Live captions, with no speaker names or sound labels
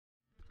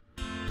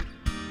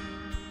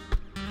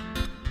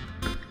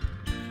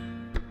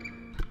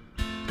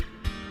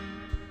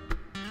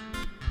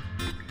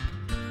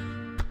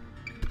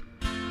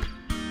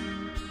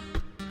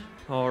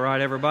All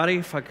right, everybody,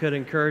 if I could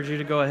encourage you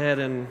to go ahead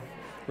and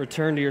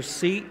return to your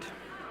seat.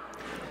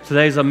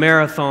 Today's a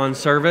marathon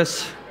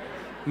service.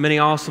 Many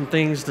awesome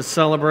things to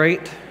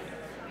celebrate.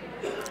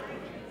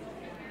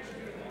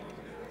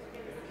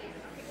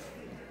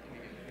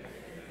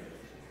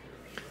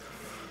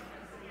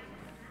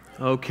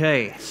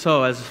 Okay,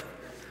 so as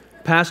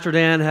Pastor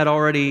Dan had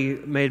already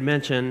made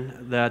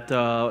mention that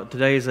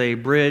today is a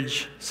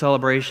bridge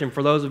celebration.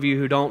 For those of you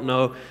who don't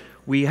know,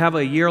 we have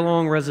a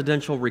year-long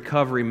residential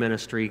recovery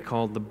ministry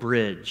called The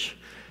Bridge,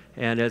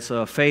 and it's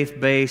a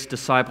faith-based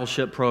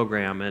discipleship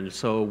program. And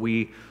so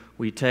we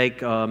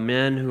take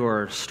men who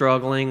are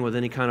struggling with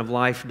any kind of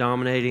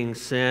life-dominating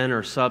sin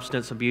or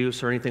substance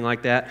abuse or anything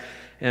like that,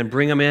 and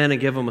bring them in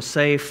and give them a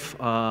safe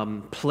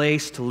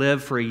place to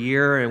live for a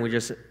year, and we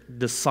just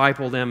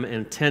disciple them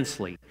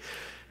intensely.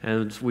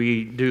 And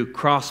we do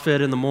CrossFit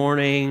in the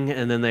morning,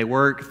 and then they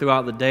work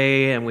throughout the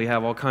day, and we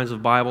have all kinds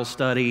of Bible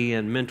study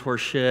and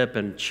mentorship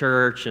and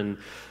church and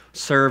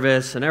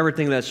service and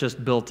everything that's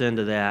just built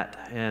into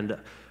that. And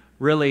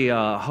really,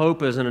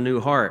 hope is in a new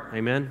heart.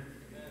 Amen?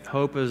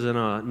 Hope is in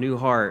a new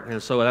heart.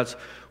 And so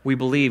we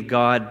believe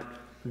God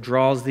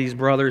draws these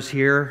brothers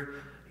here,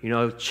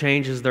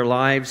 changes their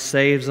lives,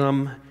 saves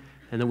them,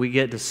 and then we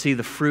get to see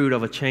the fruit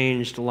of a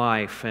changed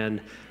life.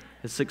 And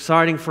it's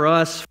exciting for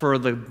us, for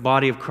the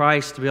body of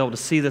Christ, to be able to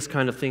see this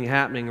kind of thing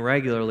happening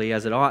regularly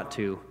as it ought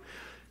to.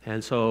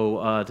 And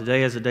so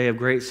today is a day of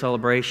great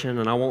celebration,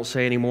 and I won't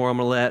say any more. I'm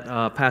going to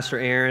let Pastor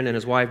Aaron and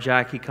his wife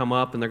Jackie come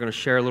up, and they're going to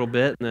share a little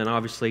bit, and then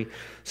obviously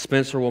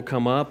Spencer will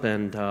come up,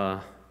 and the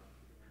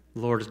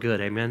Lord is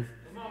good. Amen?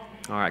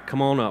 All right,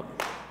 come on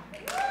up.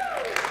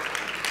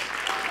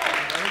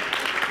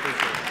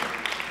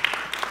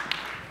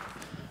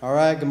 All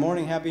right, good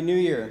morning. Happy New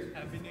Year.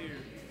 Happy New Year.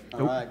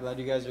 All right, glad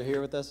you guys are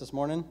here with us this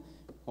morning.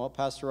 Well,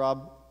 Pastor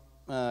Rob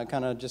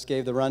kind of just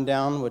gave the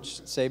rundown,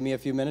 which saved me a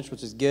few minutes,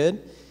 which is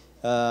good.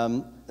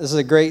 This is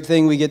a great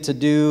thing we get to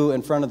do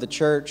in front of the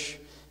church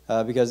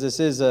because this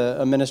is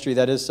a ministry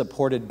that is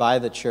supported by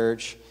the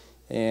church.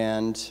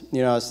 And, I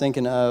was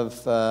thinking of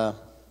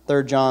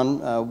 3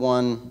 John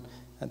 1,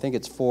 I think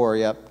it's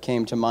 4,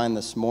 came to mind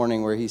this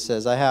morning, where he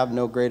says, "I have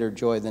no greater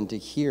joy than to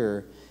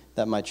hear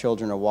that my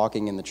children are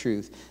walking in the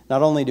truth."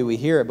 Not only do we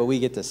hear it, but we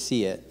get to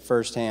see it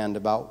firsthand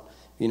about,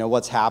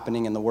 what's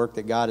happening and the work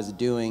that God is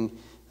doing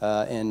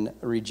in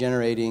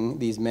regenerating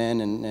these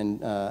men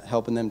and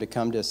helping them to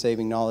come to a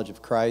saving knowledge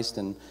of Christ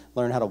and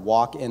learn how to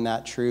walk in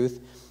that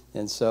truth.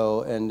 And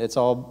it's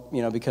all,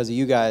 because of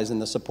you guys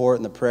and the support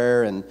and the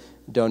prayer and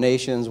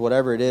donations,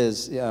 whatever it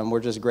is, we're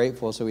just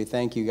grateful. So we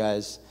thank you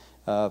guys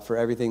for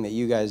everything that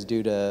you guys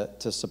do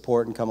to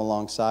support and come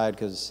alongside,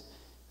 because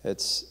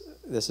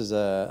this is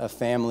a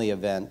family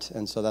event,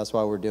 and so that's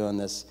why we're doing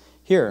this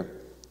here.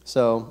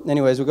 So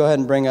anyways, we'll go ahead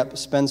and bring up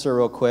Spencer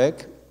real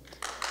quick.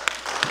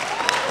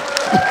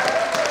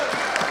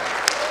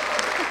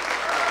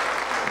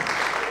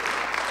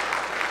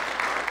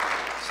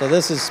 So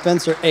this is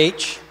Spencer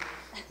H.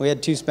 We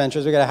had 2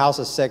 Spencers. We got a house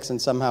of 6, and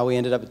somehow we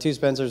ended up with 2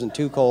 Spencers and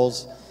 2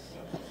 Coles.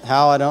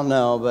 How, I don't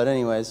know, but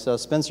anyways, so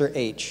Spencer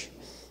H.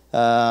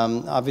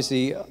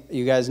 Obviously,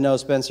 you guys know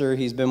Spencer.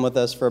 He's been with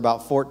us for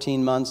about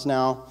 14 months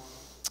now.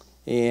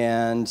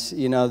 And,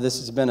 this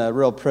has been a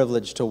real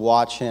privilege to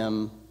watch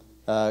him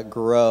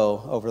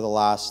grow over the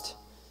last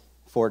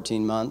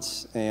 14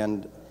 months.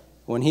 And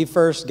when he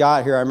first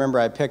got here, I remember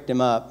I picked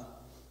him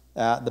up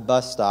at the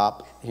bus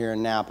stop here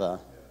in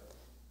Napa.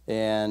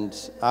 And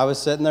I was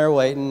sitting there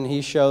waiting.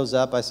 He shows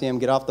up. I see him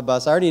get off the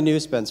bus. I already knew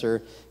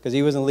Spencer because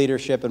he was in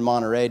leadership in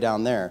Monterey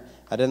down there.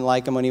 I didn't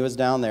like him when he was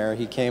down there.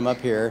 He came up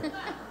here.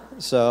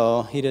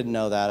 So he didn't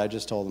know that. I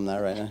just told him that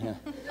right now.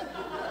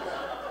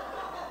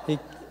 Yeah.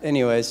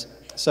 Anyways,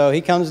 so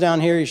he comes down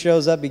here, he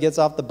shows up, he gets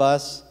off the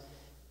bus,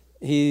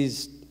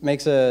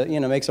 makes a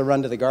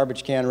run to the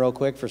garbage can real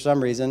quick for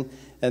some reason,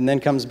 and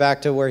then comes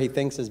back to where he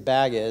thinks his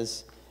bag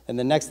is, and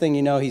the next thing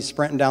you know, he's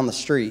sprinting down the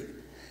street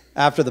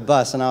after the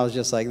bus, and I was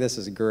just like, this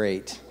is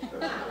great.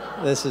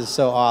 This is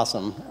so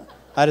awesome.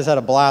 I just had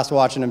a blast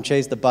watching him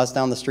chase the bus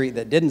down the street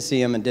that didn't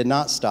see him and did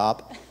not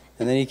stop,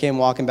 and then he came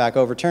walking back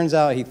over. Turns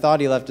out he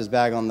thought he left his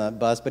bag on the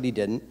bus, but he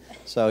didn't,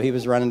 so he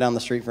was running down the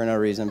street for no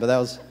reason, but that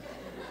was...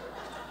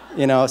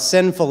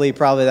 sinfully,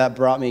 probably that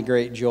brought me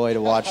great joy to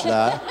watch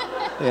that,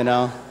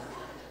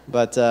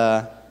 But,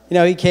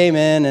 he came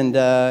in and,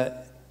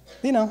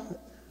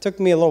 took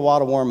me a little while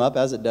to warm up,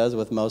 as it does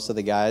with most of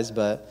the guys.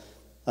 But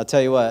I'll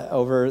tell you what,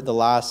 over the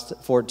last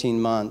 14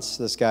 months,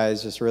 this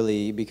guy's just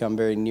really become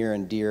very near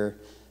and dear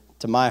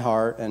to my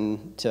heart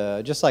and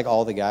to just like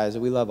all the guys.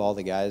 We love all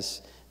the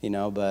guys,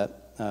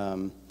 but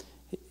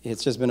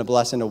it's just been a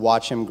blessing to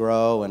watch him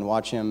grow and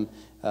watch him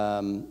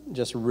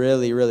just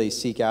really, really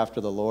seek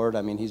after the Lord.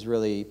 I mean, he's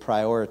really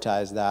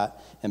prioritized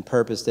that and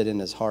purposed it in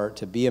his heart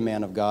to be a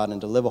man of God and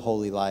to live a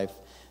holy life,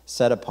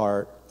 set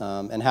apart,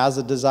 and has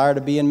a desire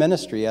to be in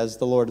ministry as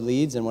the Lord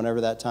leads and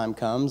whenever that time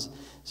comes.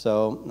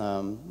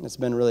 So it's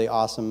been really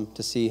awesome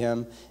to see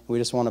him. We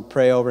just want to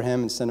pray over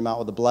him and send him out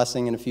with a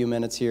blessing in a few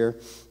minutes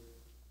here.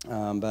 But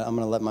I'm going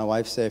to let my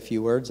wife say a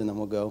few words, and then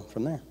we'll go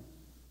from there.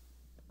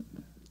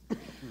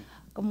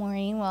 Good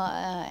morning. Well,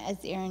 as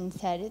Aaron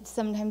said,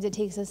 sometimes it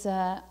takes us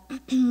a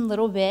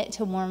little bit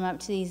to warm up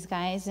to these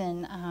guys.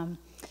 And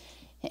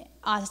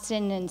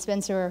Austin and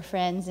Spencer were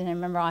friends, and I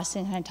remember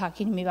Austin kind of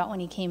talking to me about when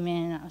he came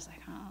in. And I was like,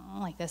 oh, I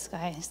don't like this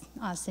guy,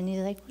 Austin. He's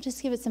like, well,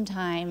 just give it some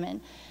time.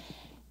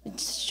 And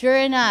sure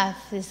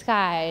enough, this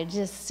guy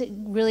just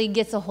really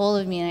gets a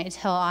hold of me, and I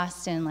tell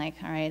Austin, like,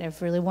 all right,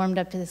 I've really warmed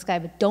up to this guy,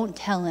 but don't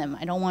tell him.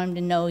 I don't want him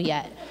to know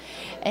yet.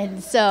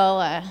 And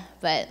so,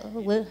 but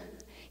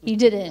he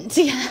didn't.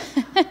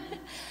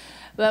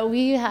 But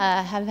we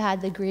have had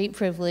the great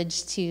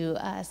privilege to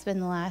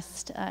spend the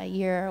last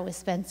year with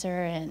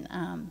Spencer,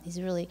 and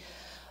he's really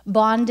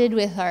bonded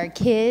with our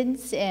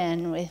kids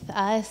and with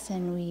us,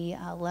 and we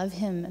love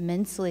him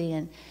immensely.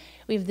 And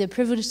we have the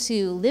privilege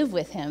to live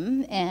with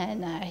him,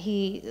 and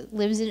he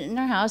lives in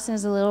our house,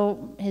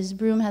 and his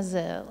room has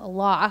a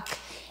lock,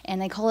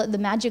 and I call it the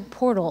magic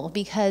portal,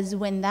 because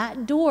when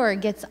that door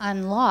gets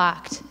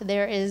unlocked,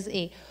 there is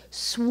a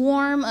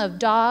swarm of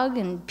dog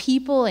and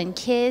people and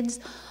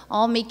kids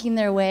all making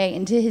their way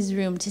into his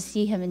room to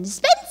see him, and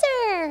Spencer!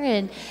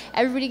 And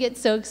everybody gets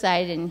so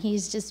excited, and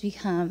he's just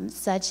become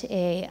such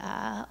a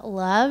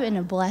love and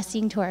a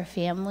blessing to our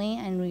family,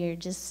 and we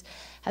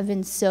have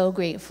been so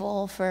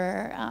grateful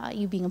for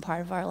you being a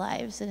part of our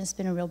lives, and it's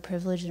been a real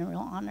privilege and a real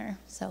honor.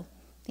 So,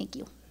 thank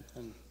you.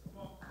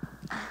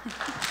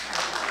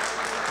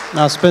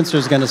 Now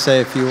Spencer's going to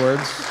say a few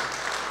words.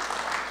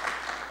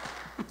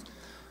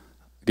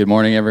 Good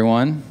morning,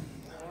 everyone.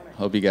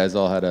 Hope you guys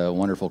all had a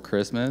wonderful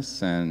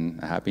Christmas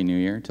and a Happy New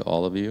Year to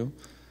all of you.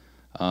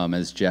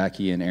 As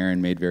Jackie and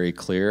Aaron made very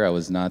clear, I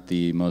was not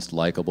the most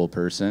likable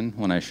person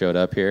when I showed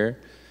up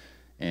here,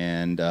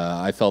 and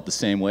I felt the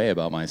same way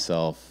about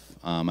myself.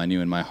 I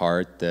knew in my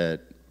heart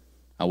that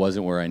I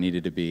wasn't where I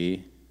needed to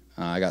be.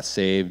 I got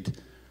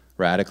saved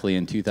radically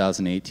in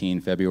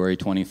 2018, February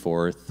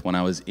 24th, when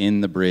I was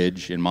in the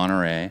bridge in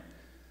Monterey.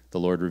 The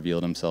Lord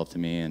revealed himself to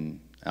me, and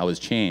I was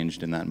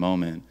changed in that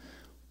moment.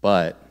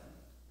 But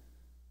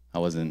I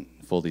wasn't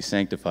fully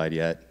sanctified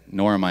yet,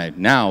 nor am I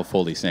now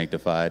fully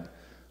sanctified.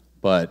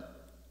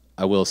 But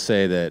I will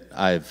say that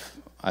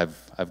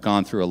I've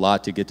gone through a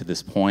lot to get to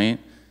this point,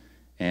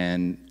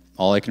 and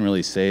all I can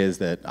really say is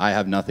that I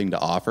have nothing to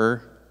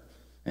offer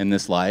in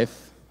this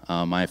life.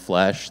 My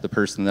flesh, the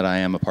person that I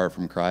am apart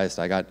from Christ,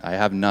 I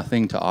have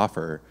nothing to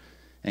offer.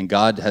 And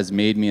God has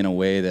made me in a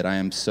way that I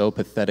am so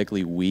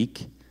pathetically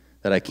weak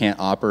that I can't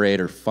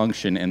operate or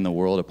function in the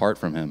world apart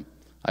from him.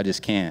 I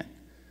just can't.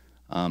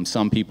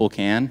 Some people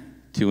can,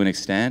 to an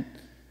extent.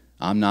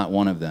 I'm not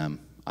one of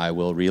them. I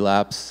will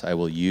relapse. I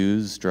will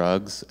use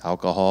drugs,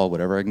 alcohol,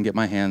 whatever I can get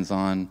my hands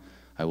on.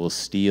 I will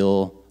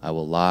steal. I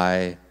will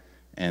lie.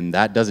 And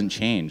that doesn't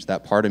change.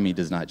 That part of me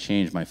does not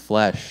change. My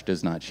flesh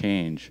does not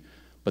change.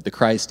 But the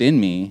Christ in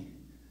me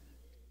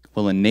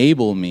will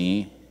enable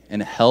me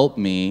and help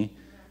me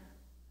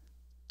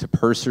to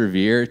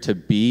persevere, to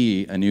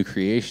be a new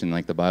creation,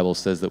 like the Bible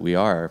says that we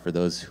are. For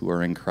those who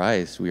are in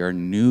Christ, we are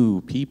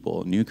new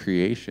people, new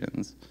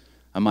creations.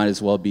 I might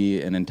as well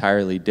be an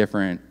entirely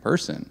different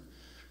person.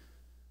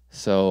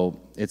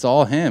 So it's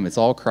all him. It's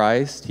all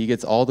Christ. He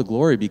gets all the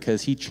glory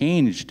because he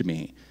changed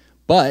me.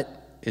 But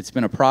it's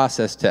been a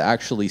process to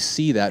actually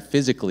see that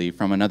physically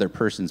from another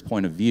person's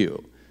point of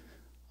view.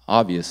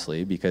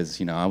 Obviously, because,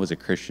 I was a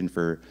Christian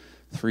for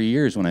 3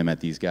 years when I met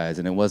these guys,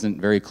 and it wasn't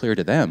very clear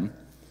to them,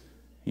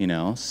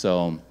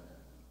 So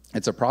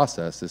it's a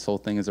process. This whole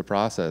thing is a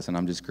process, and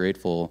I'm just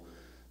grateful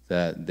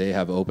that they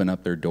have opened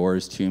up their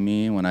doors to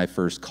me. When I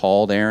first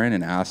called Aaron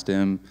and asked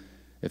him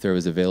if there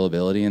was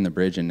availability in the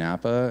bridge in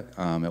Napa,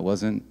 it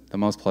wasn't the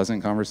most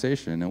pleasant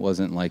conversation. It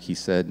wasn't like he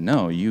said,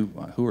 no,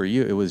 who are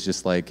you? It was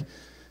just like,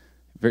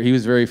 he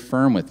was very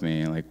firm with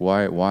me, like,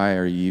 why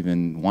are you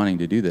even wanting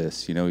to do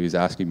this? He was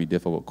asking me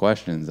difficult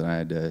questions, and I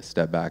had to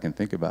step back and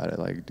think about it.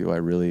 Like, do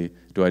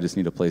I just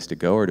need a place to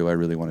go, or do I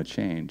really want to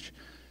change?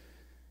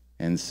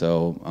 And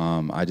so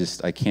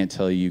I can't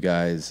tell you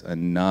guys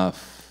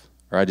enough,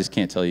 or I just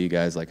can't tell you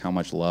guys like how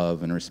much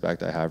love and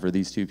respect I have for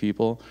these two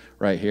people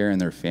right here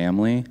and their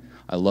family.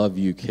 I love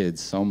you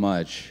kids so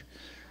much.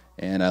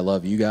 And I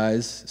love you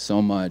guys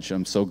so much.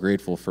 I'm so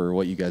grateful for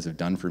what you guys have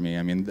done for me.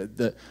 I mean,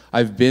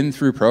 I've been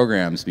through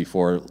programs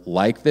before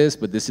like this,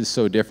 but this is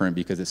so different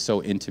because it's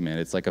so intimate.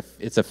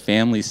 It's a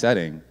family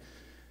setting.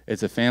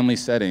 It's a family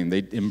setting.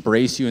 They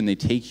embrace you and they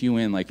take you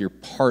in like you're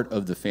part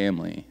of the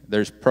family.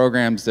 There's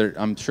programs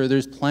I'm sure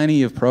there's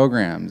plenty of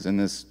programs in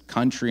this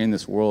country, in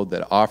this world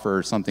that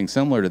offer something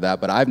similar to that,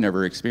 but I've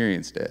never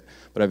experienced it.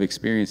 But I've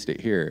experienced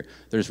it here.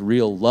 There's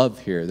real love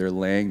here. They're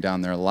laying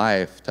down their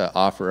life to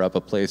offer up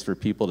a place for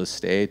people to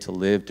stay, to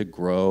live, to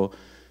grow,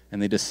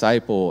 and they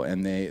disciple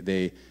and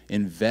they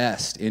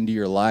invest into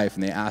your life,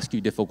 and they ask you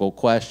difficult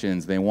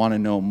questions. They want to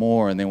know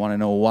more, and they want to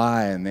know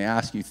why, and they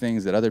ask you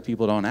things that other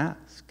people don't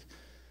ask.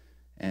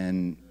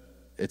 And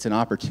it's an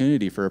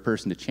opportunity for a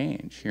person to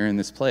change here in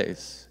this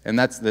place. And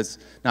that's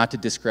not to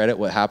discredit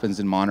what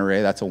happens in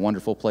Monterey. That's a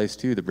wonderful place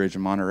too, the Bridge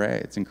in Monterey.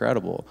 It's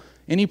incredible.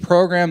 Any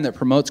program that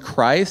promotes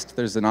Christ,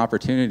 there's an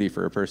opportunity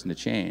for a person to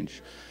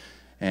change.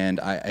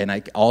 And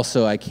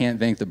I can't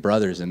thank the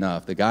brothers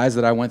enough. The guys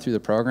that I went through the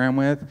program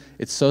with,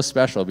 it's so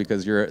special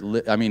because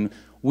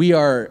we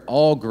are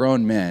all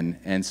grown men,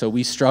 and so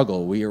we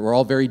struggle. We're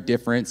all very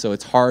different, so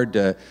it's hard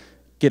to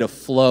get a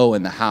flow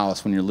in the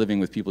house when you're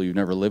living with people you've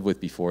never lived with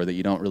before that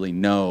you don't really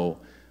know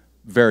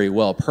very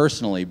well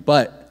personally.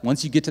 But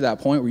once you get to that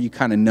point where you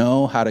kind of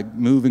know how to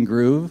move and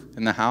groove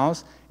in the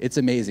house, it's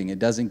amazing. It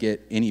doesn't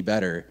get any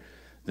better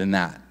than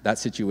that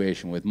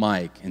situation with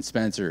Mike and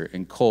Spencer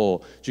and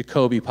Cole,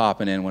 Jacoby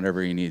popping in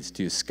whenever he needs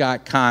to,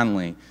 Scott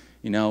Conley,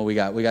 we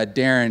got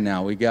Darren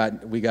now, we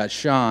got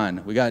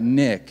Sean, we got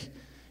Nick,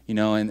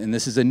 and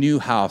this is a new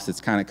house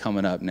that's kind of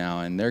coming up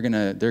now, and they're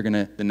gonna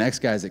the next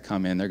guys that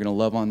come in, they're gonna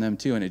love on them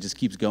too, and it just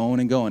keeps going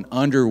and going.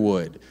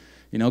 Underwood,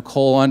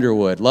 Cole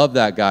Underwood, love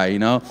that guy.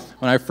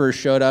 When I first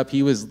showed up,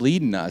 he was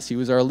leading us. He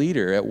was our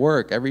leader at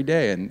work every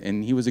day,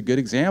 and he was a good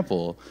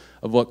example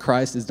of what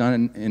Christ has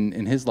done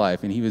in his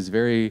life, and he was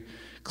very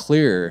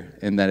clear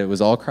in that it was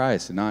all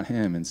Christ and not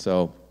him. And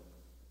so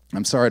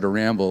I'm sorry to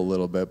ramble a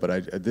little bit,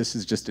 but this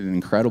is just an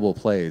incredible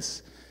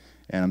place,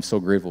 and I'm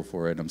so grateful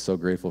for it. I'm so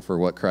grateful for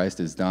what Christ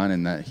has done,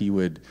 and that he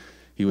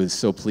was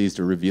so pleased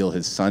to reveal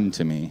his son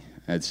to me.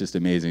 It's just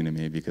amazing to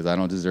me because I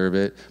don't deserve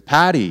it.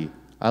 Patty,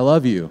 I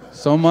love you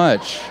so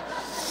much.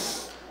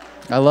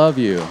 I love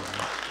you.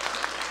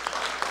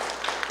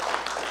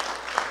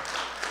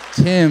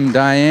 Tim,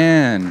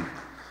 Diane,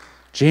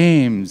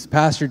 James,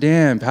 Pastor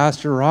Dan,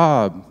 Pastor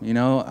Rob,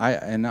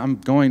 and I'm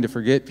going to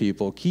forget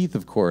people. Keith,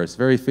 of course,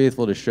 very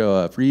faithful to show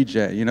up.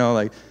 Regen,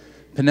 like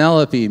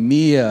Penelope,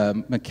 Mia,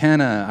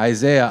 McKenna,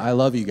 Isaiah, I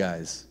love you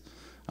guys.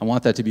 I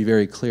want that to be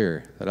very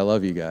clear, that I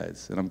love you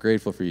guys, and I'm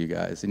grateful for you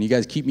guys. And you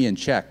guys keep me in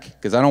check,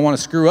 because I don't want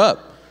to screw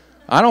up.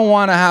 I don't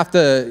want to have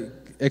to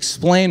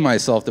explain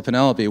myself to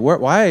Penelope.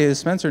 Why is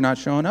Spencer not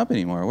showing up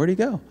anymore? Where'd he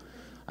go?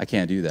 I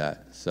can't do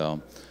that.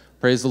 So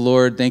praise the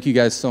Lord. Thank you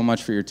guys so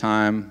much for your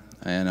time.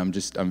 And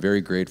I'm very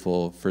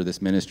grateful for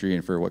this ministry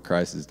and for what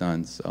Christ has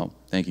done. So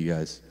thank you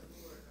guys.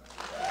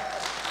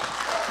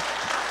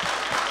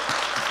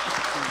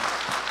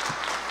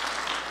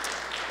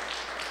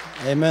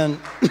 Amen.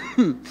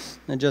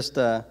 And just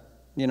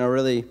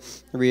really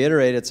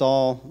reiterate, it's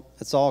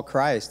all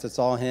Christ. It's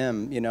all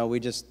Him.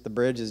 The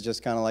bridge is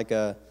just kind of like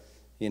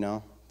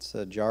it's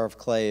a jar of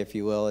clay, if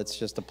you will. It's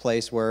just a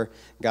place where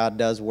God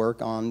does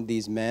work on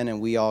these men,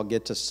 and we all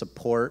get to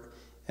support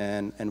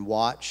and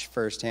watch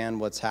firsthand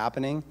what's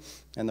happening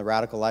and the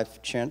radical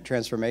life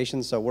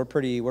transformation. So we're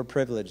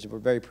privileged. We're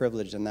very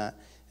privileged in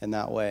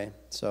that way.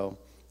 So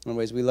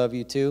anyways, we love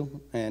you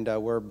too, and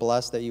we're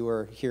blessed that you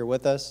were here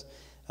with us.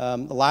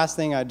 The last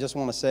thing I just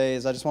want to say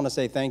is I just want to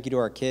say thank you to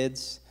our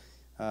kids.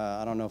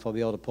 I don't know if I'll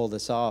be able to pull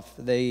this off.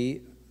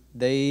 They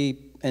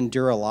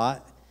endure a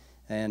lot,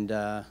 and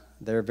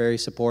they're very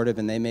supportive,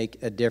 and they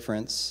make a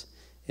difference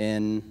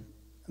in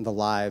the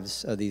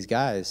lives of these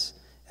guys.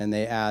 And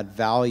they add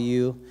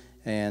value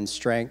and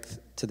strength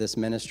to this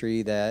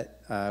ministry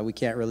that we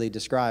can't really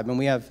describe. And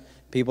we have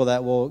people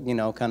that will,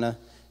 kind of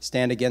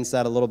stand against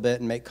that a little bit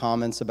and make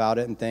comments about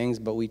it and things,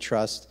 but we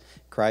trust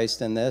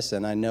Christ in this.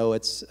 And I know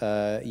it's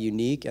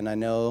unique, and I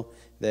know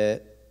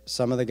that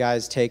some of the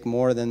guys take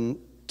more to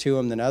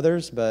them than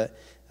others, but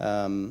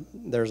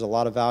there's a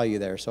lot of value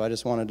there. So I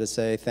just wanted to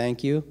say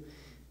thank you.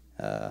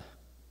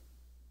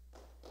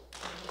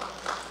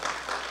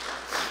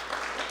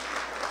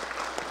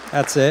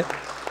 That's it.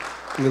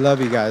 We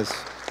love you guys.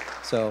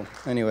 So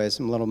anyways,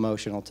 I'm a little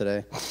emotional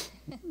today.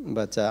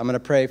 But I'm going to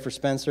pray for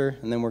Spencer,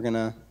 and then we're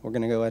gonna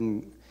go ahead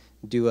and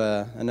do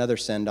another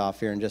send-off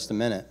here in just a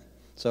minute.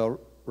 So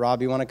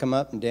Rob, you want to come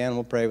up? And Dan,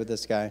 we'll pray with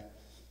this guy,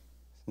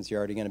 since you're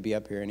already going to be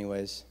up here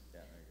anyways. Yeah,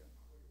 there you go.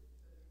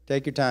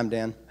 Take your time,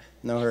 Dan.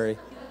 No hurry.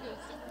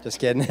 Just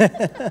kidding. Come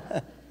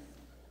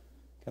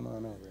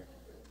on over.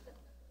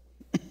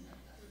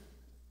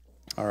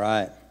 All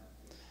right.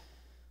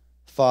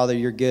 Father,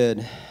 you're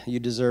good. You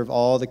deserve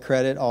all the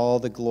credit, all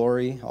the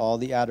glory, all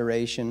the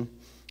adoration,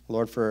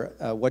 Lord, for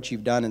what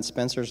you've done in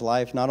Spencer's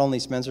life. Not only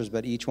Spencer's,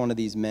 but each one of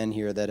these men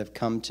here that have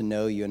come to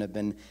know you and have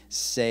been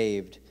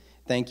saved.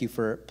 Thank you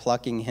for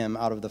plucking him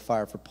out of the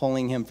fire, for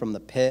pulling him from the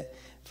pit,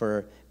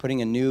 for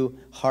putting a new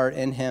heart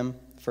in him,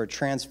 for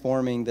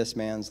transforming this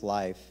man's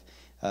life.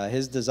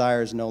 His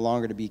desire is no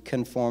longer to be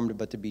conformed,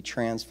 but to be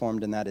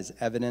transformed, and that is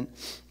evident.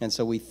 And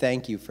so we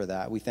thank you for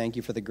that. We thank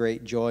you for the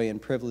great joy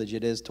and privilege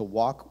it is to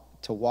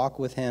walk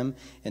with him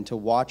and to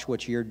watch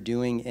what you're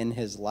doing in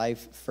his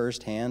life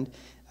firsthand.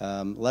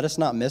 Let us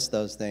not miss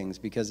those things,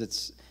 because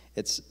it's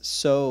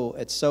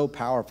so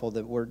powerful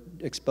that we're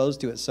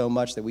exposed to it so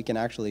much that we can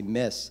actually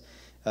miss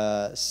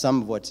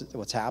some of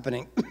what's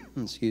happening.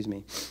 Excuse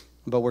me.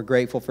 But we're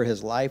grateful for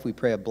his life. We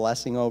pray a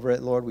blessing over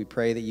it, Lord. We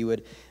pray that you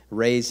would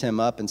raise him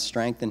up and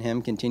strengthen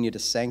him, continue to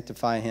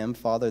sanctify him,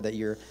 Father, that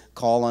your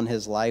call on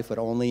his life would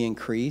only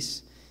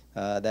increase,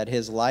 that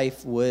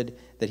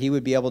he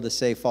would be able to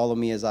say, follow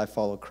me as I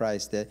follow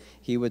Christ, that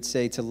he would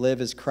say to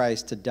live is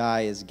Christ, to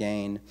die is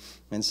gain.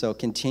 And so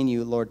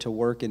continue, Lord, to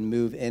work and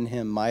move in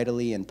him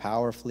mightily and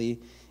powerfully.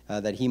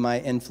 that he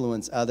might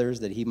influence others,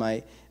 that he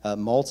might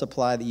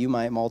multiply, that you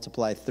might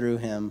multiply through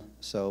him.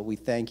 So we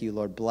thank you,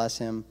 Lord. Bless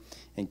him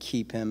and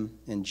keep him.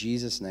 In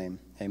Jesus' name,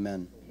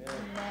 amen.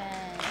 Amen.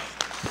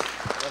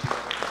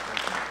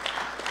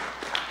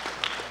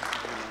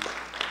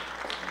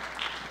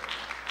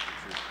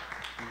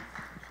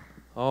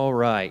 All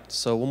right,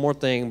 so one more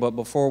thing, but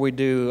before we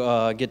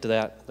do get to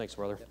that, thanks,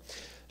 brother.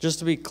 Just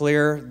to be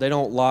clear, they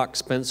don't lock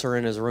Spencer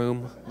in his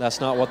room. That's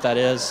not what that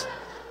is.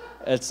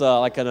 It's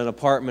like an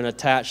apartment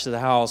attached to the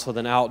house with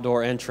an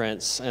outdoor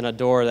entrance and a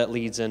door that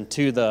leads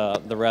into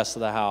the rest of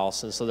the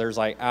house. And so there's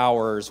like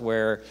hours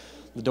where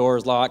the door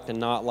is locked and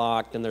not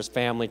locked, and there's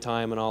family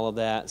time and all of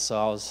that. So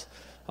I was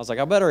like,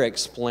 I better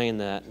explain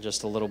that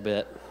just a little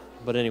bit.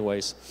 But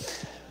anyways.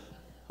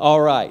 All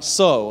right,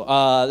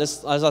 so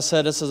this, as I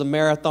said, this is a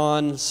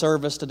marathon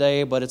service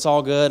today, but it's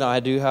all good. I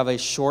do have a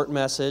short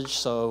message,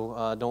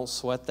 so don't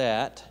sweat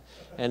that.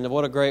 And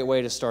what a great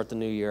way to start the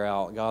new year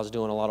out. God's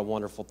doing a lot of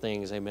wonderful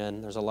things,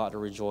 amen. There's a lot to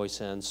rejoice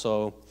in.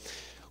 So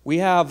we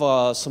have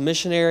some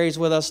missionaries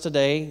with us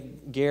today,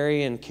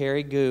 Gary and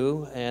Carrie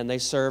Gu, and they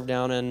serve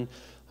down in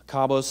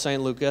Cabo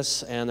San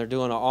Lucas, and they're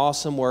doing an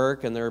awesome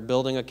work, and they're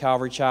building a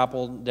Calvary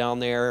Chapel down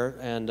there,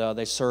 and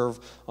they serve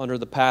under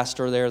the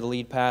pastor there, the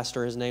lead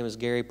pastor. His name is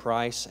Gary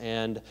Price,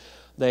 and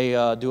they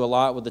do a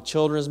lot with the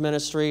children's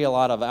ministry, a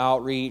lot of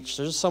outreach.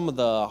 They're just some of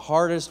the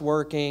hardest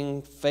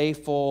working,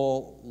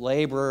 faithful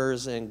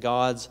laborers in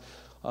God's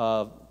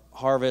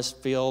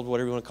harvest field,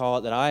 whatever you want to call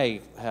it, that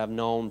I have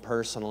known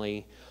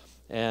personally.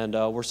 And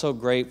we're so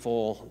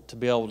grateful to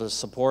be able to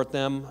support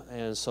them.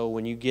 And so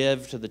when you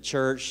give to the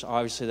church,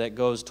 obviously that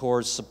goes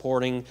towards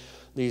supporting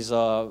these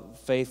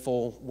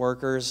faithful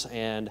workers.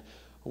 And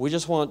we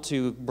just want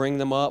to bring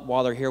them up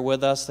while they're here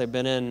with us. They've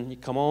been in,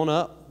 come on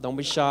up, don't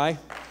be shy.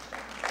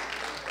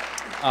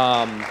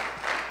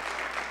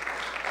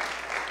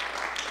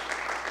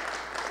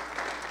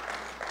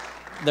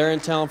 They're in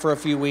town for a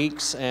few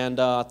weeks, and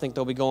I think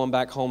they'll be going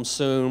back home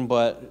soon,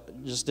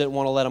 but just didn't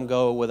want to let them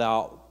go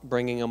without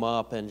bringing them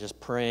up and just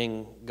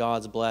praying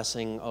God's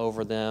blessing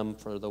over them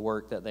for the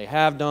work that they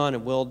have done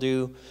and will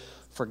do,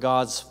 for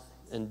God's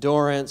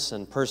endurance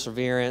and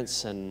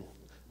perseverance and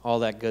all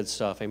that good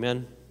stuff.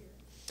 Amen?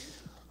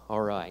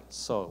 All right,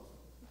 so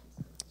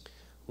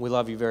we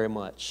love you very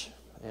much,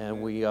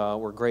 and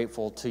we're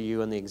grateful to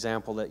you and the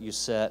example that you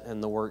set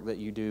and the work that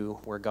you do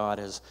where God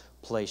has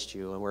placed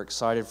you, and we're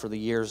excited for the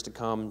years to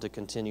come to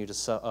continue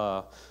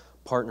to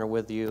partner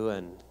with you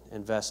and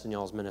invest in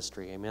y'all's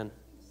ministry. Amen?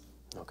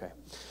 Okay.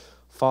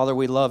 Father,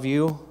 we love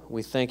you.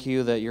 We thank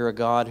you that you're a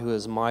God who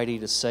is mighty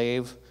to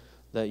save,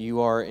 that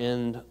you are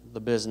in the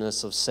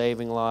business of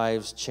saving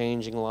lives,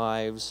 changing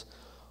lives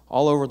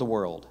all over the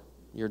world.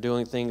 You're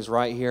doing things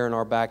right here in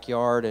our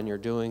backyard, and you're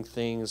doing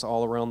things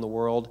all around the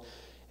world,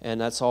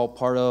 and that's all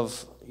part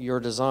of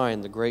your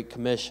design, the Great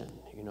Commission,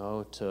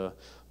 to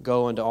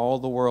go into all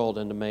the world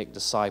and to make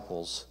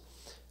disciples.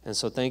 And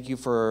so thank you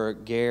for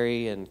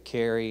Gary and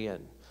Carrie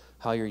and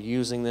how you're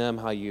using them,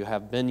 how you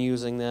have been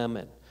using them.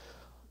 And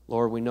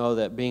Lord, we know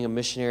that being a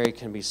missionary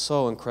can be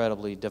so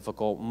incredibly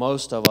difficult.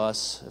 Most of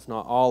us, if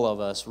not all of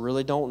us,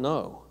 really don't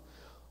know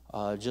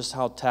just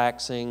how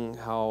taxing,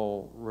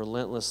 how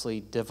relentlessly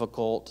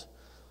difficult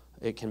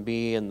it can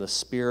be, and the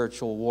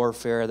spiritual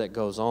warfare that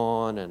goes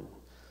on. And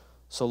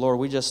so, Lord,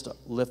 we just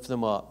lift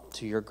them up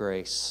to your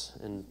grace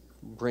and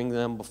bring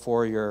them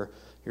before your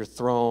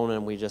throne,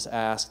 and we just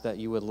ask that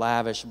you would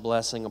lavish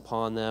blessing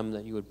upon them,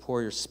 that you would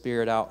pour your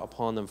Spirit out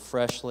upon them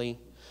freshly,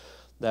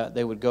 that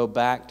they would go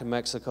back to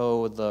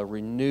Mexico with a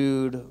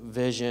renewed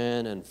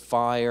vision and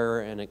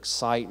fire and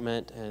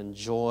excitement and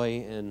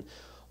joy in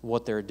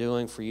what they're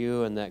doing for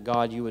you, and that,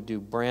 God, you would do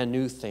brand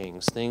new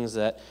things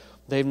that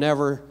they've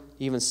never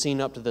even seen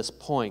up to this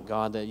point,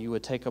 God, that you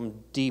would take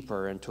them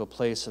deeper into a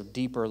place of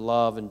deeper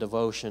love and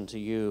devotion to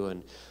you,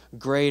 and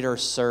greater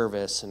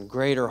service and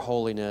greater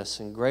holiness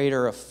and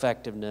greater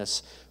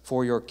effectiveness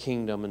for your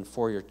kingdom and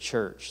for your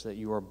church that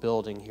you are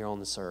building here on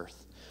this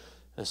earth.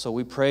 And so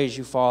we praise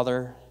you,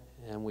 Father,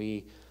 and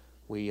we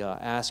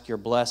ask your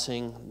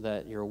blessing,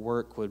 that your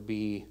work would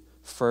be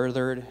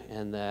furthered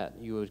and that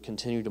you would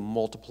continue to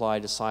multiply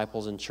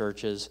disciples and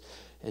churches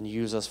and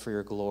use us for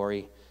your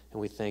glory.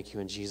 And we thank you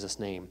in Jesus'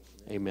 name.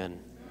 Amen.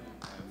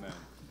 Amen.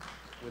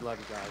 We love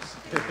you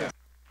guys.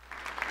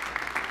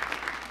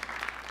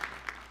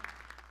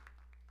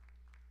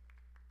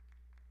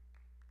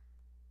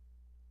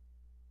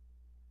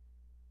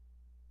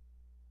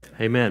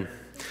 Amen.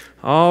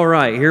 All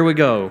right, here we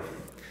go.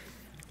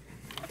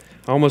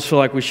 I almost feel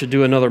like we should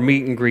do another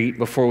meet and greet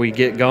before we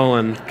get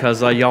going,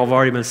 because y'all have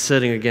already been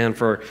sitting again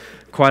for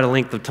quite a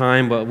length of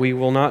time, but we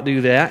will not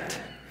do that.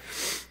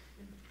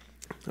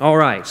 All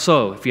right,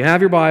 so if you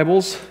have your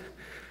Bibles,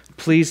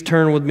 please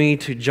turn with me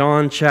to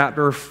John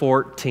chapter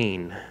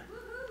 14.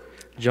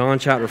 John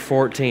chapter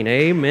 14.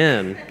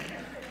 Amen.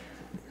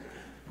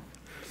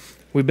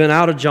 We've been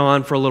out of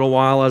John for a little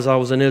while, as I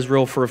was in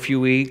Israel for a few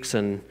weeks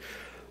and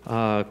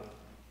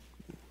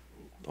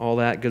all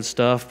that good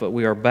stuff, but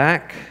we are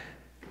back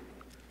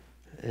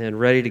and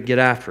ready to get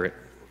after it.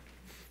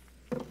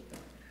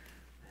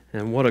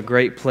 And what a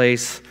great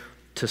place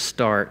to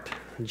start.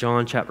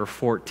 John chapter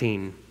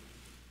 14.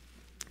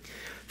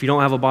 If you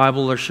don't have a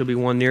Bible, there should be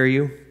one near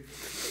you.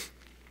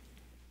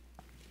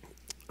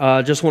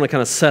 Just want to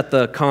kind of set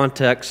the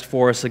context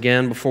for us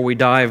again before we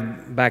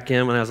dive back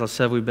in. And as I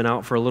said, we've been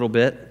out for a little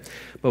bit.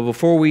 But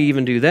before we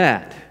even do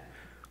that,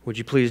 would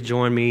you please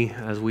join me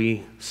as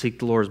we seek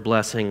the Lord's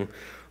blessing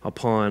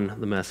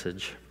upon the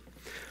message?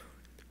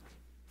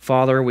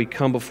 Father, we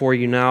come before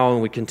you now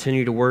and we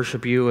continue to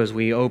worship you as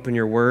we open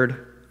your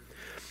word.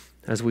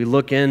 As we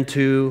look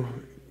into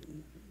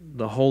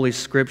the Holy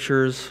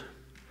Scriptures,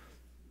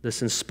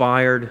 this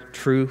inspired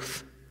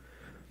truth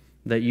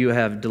that you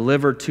have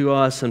delivered to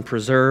us and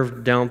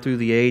preserved down through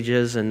the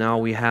ages, and now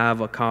we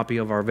have a copy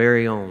of our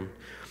very own,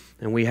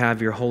 and we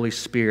have your Holy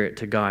Spirit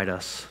to guide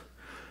us.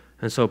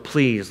 And so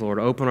please, Lord,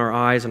 open our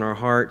eyes and our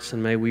hearts,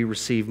 and may we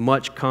receive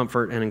much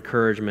comfort and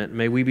encouragement.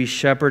 May we be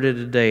shepherded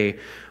today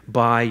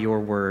by your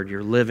word,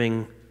 your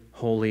living,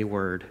 holy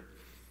word.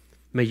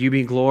 May you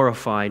be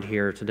glorified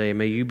here today.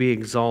 May you be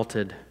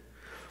exalted.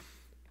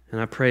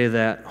 And I pray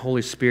that,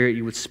 Holy Spirit,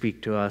 you would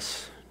speak to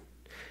us.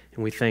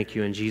 And we thank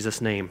you in Jesus'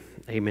 name.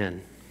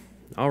 Amen.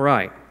 All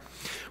right.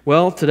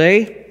 Well,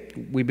 today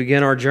we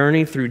begin our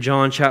journey through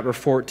John chapter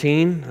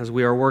 14 as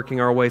we are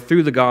working our way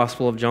through the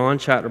Gospel of John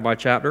chapter by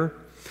chapter.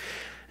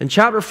 And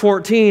chapter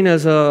 14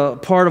 is a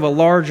part of a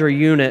larger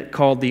unit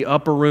called the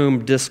Upper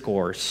Room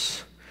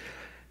Discourse.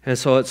 And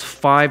so it's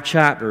 5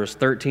 chapters,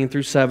 13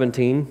 through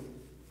 17.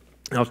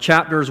 Now,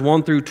 chapters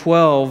 1 through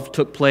 12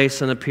 took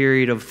place in a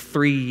period of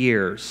 3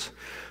 years,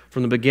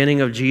 from the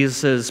beginning of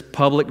Jesus'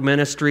 public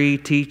ministry,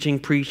 teaching,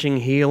 preaching,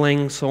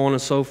 healing, so on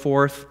and so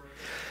forth.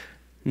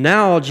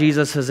 Now,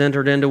 Jesus has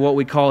entered into what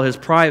we call his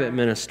private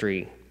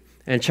ministry,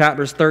 and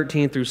chapters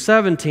 13 through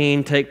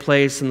 17 take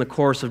place in the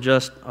course of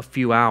just a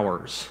few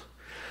hours.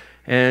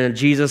 And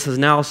Jesus has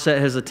now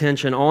set his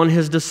attention on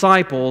his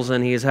disciples,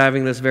 and he is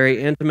having this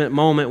very intimate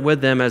moment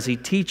with them as he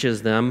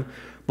teaches them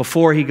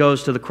before he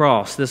goes to the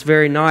cross. This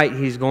very night,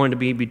 he's going to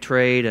be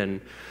betrayed, and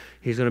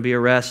he's going to be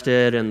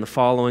arrested, and the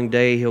following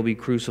day, he'll be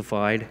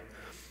crucified.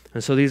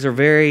 And so these are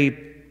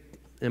very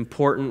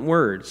important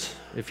words,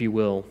 if you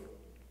will.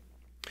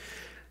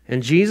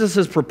 And Jesus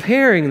is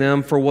preparing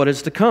them for what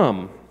is to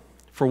come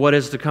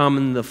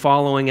in the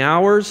following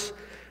hours,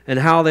 and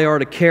how they are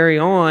to carry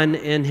on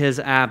in his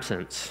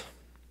absence.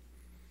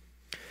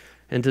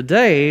 And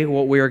today,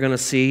 what we are going to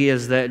see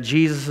is that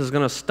Jesus is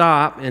going to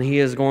stop and he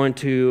is going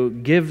to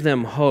give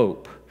them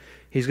hope.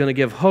 He's going to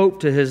give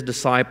hope to his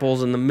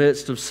disciples in the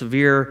midst of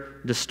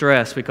severe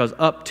distress, because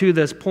up to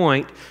this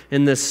point,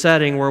 in this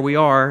setting where we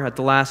are at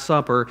the Last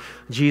Supper,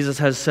 Jesus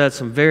has said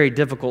some very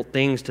difficult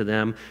things to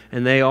them,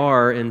 and they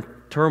are in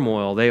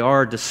turmoil. They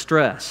are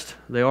distressed.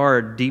 They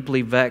are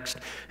deeply vexed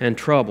and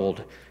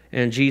troubled.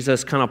 And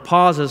Jesus kind of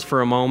pauses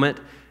for a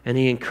moment, and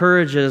he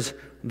encourages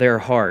their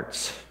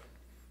hearts.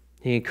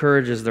 He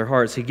encourages their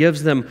hearts. He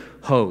gives them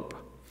hope.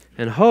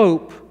 And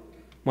hope,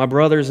 my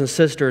brothers and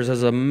sisters,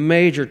 is a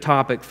major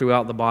topic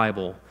throughout the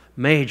Bible.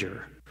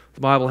 Major. The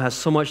Bible has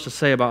so much to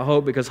say about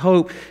hope because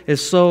hope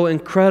is so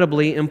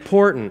incredibly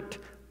important.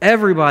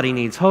 Everybody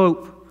needs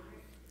hope.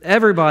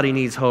 Everybody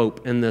needs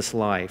hope in this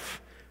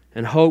life,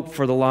 and hope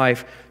for the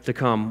life to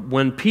come.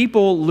 When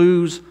people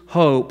lose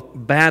hope,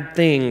 bad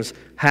things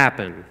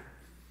happen.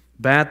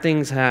 Bad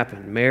things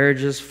happen.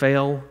 Marriages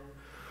fail,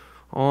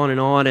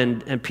 on,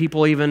 and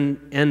people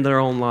even end their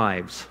own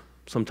lives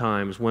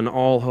sometimes when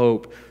all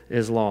hope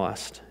is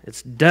lost.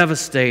 It's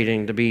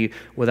devastating to be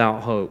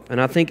without hope. And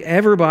I think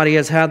everybody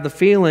has had the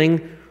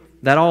feeling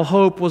that all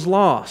hope was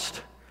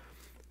lost.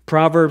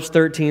 Proverbs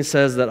 13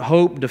 says that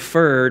hope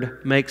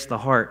deferred makes the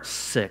heart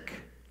sick.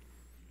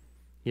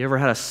 You ever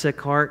had a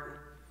sick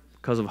heart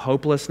because of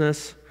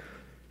hopelessness?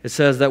 It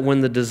says that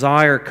when the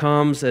desire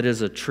comes, it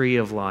is a tree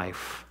of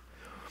life.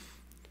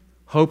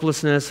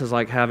 Hopelessness is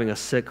like having a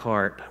sick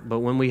heart, but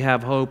when we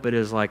have hope, it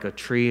is like a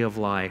tree of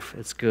life.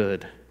 It's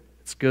good.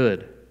 It's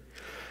good.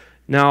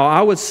 Now,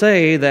 I would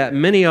say that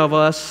many of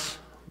us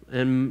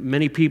and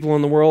many people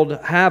in the world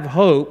have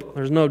hope.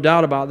 There's no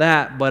doubt about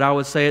that, but I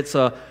would say it's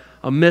a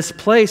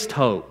misplaced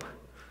hope.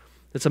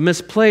 It's a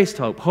misplaced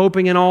hope,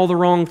 hoping in all the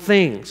wrong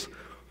things,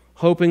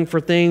 hoping for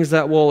things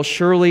that will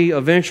surely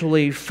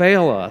eventually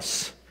fail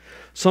us.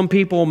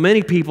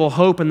 Many people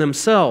hope in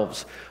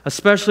themselves,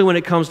 especially when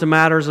it comes to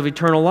matters of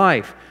eternal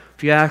life.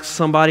 If you ask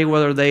somebody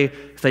whether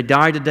if they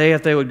died today,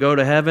 if they would go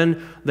to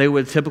heaven, they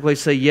would typically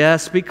say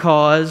yes,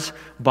 because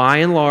by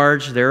and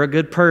large, they're a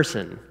good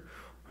person,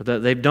 or that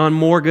they've done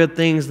more good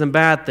things than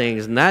bad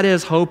things, and that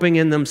is hoping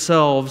in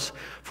themselves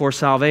for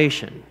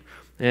salvation.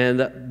 And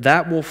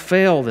that will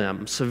fail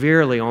them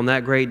severely on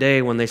that great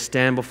day when they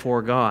stand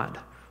before God.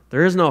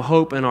 There is no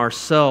hope in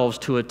ourselves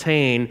to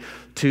attain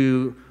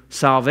to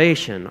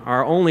salvation.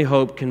 Our only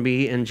hope can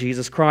be in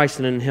Jesus Christ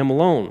and in Him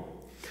alone.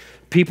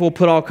 People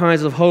put all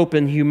kinds of hope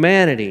in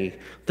humanity,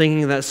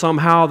 thinking that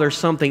somehow there's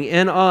something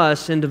in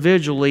us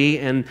individually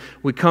and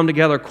we come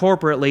together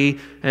corporately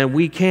and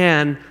we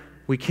can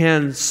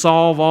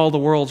solve all the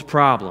world's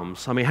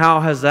problems. I mean,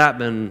 how has that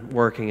been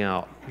working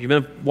out? You've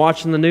been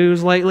watching the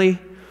news lately?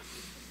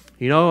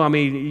 You know, I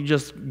mean, you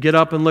just get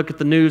up and look at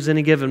the news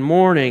any given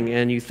morning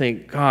and you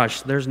think,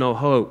 gosh, there's no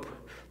hope.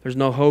 There's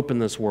no hope in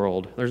this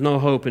world. There's no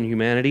hope in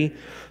humanity.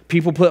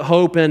 People put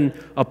hope in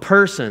a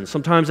person.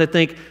 Sometimes they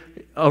think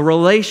a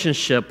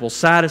relationship will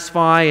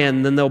satisfy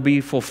and then they'll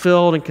be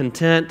fulfilled and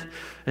content.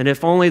 And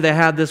if only they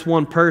had this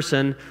one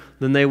person,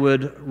 then they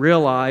would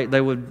realize,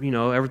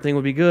 everything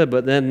would be good.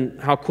 But then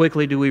how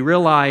quickly do we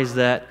realize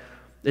that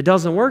it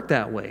doesn't work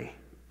that way?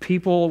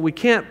 We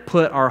can't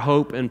put our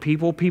hope in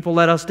people. People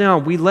let us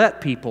down. We let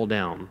people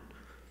down,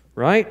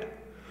 right?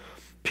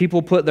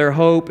 People put their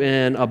hope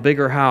in a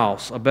bigger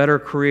house, a better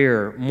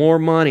career, more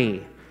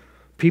money.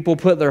 People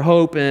put their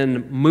hope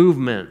in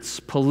movements,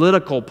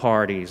 political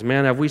parties.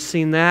 Man, have we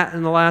seen that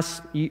in the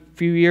last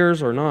few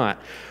years or not?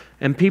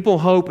 And people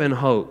hope in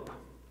hope.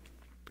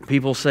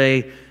 People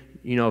say,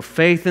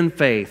 faith in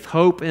faith,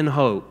 hope in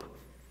hope.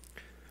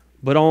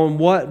 But on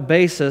what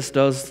basis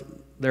does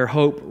their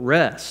hope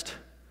rest?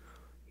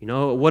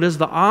 What is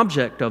the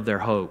object of their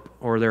hope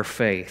or their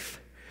faith?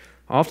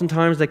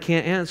 Oftentimes they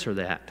can't answer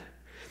that.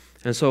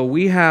 And so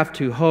we have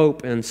to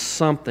hope in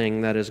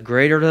something that is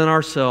greater than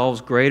ourselves,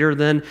 greater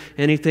than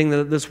anything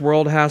that this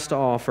world has to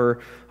offer.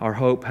 Our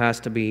hope has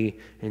to be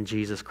in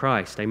Jesus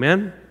Christ.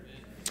 Amen?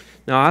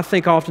 Now, I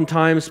think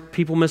oftentimes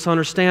people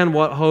misunderstand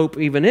what hope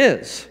even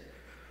is.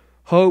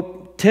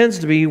 Hope tends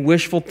to be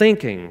wishful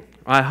thinking.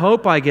 I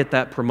hope I get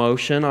that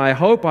promotion. I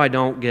hope I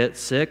don't get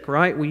sick,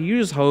 right? We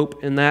use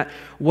hope in that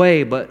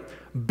way, but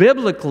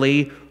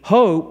biblically,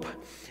 hope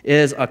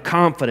is a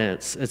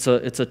confidence. It's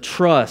a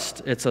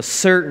trust. It's a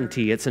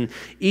certainty. It's an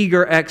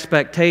eager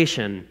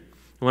expectation.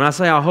 When I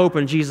say I hope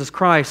in Jesus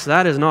Christ,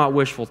 that is not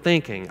wishful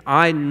thinking.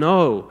 I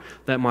know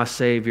that my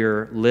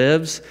Savior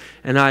lives,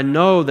 and I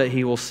know that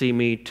He will see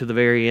me to the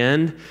very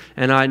end,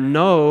 and I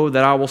know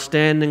that I will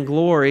stand in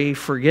glory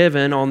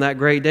forgiven on that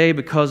great day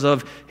because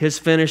of His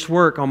finished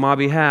work on my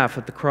behalf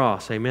at the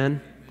cross.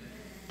 Amen?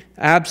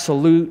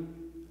 Absolute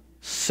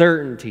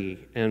certainty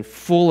and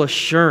full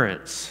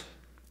assurance.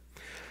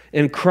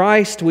 In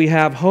Christ we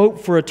have hope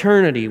for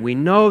eternity. We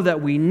know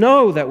that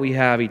we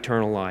have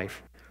eternal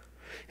life.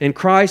 In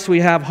Christ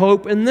we have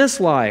hope in this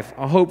life,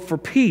 a hope for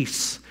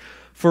peace,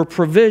 for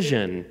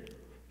provision,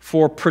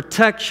 for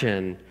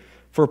protection,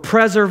 for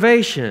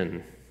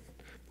preservation.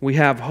 We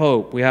have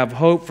hope. We have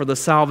hope for the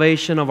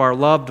salvation of our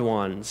loved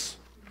ones.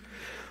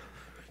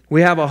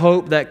 We have a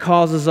hope that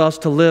causes us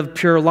to live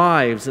pure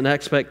lives in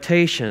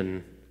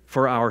expectation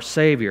for our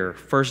Savior.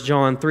 1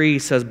 John 3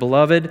 says,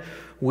 "Beloved,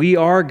 we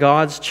are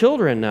God's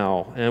children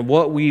now, and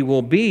what we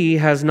will be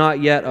has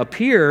not yet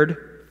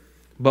appeared,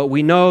 but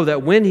we know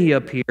that when He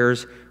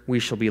appears, we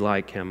shall be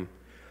like Him,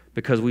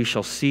 because we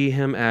shall see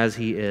Him as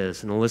He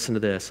is." And listen to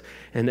this.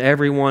 "And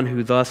everyone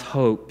who thus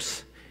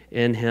hopes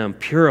in Him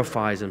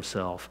purifies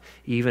himself,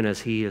 even as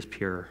He is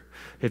pure."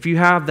 If you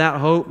have that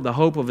hope, the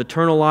hope of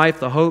eternal life,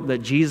 the hope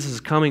that Jesus is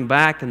coming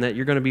back and that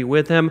you're going to be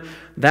with Him,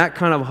 that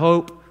kind of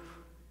hope,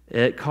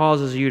 it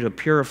causes you to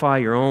purify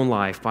your own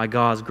life by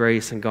God's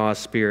grace and God's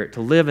Spirit,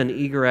 to live in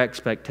eager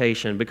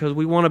expectation, because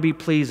we want to be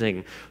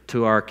pleasing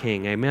to our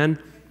King. Amen?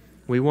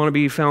 We want to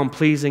be found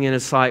pleasing in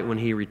His sight when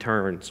He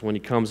returns, when He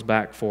comes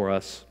back for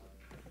us.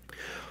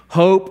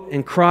 Hope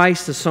in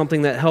Christ is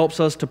something that helps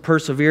us to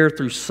persevere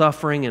through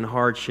suffering and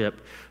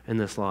hardship in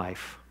this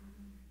life.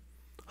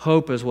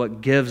 Hope is what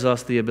gives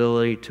us the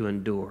ability to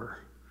endure,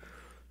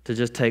 to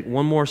just take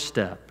one more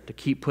step, to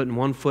keep putting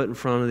one foot in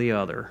front of the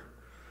other,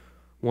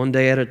 one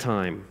day at a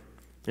time.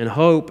 And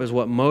hope is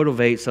what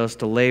motivates us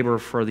to labor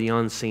for the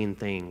unseen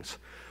things,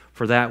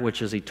 for that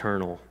which is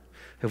eternal.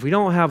 If we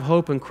don't have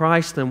hope in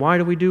Christ, then why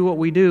do we do what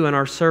we do in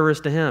our service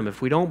to Him?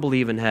 If we don't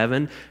believe in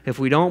heaven, if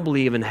we don't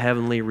believe in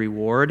heavenly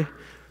reward,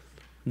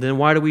 then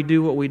why do we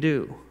do what we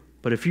do?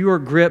 But if you are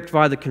gripped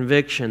by the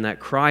conviction that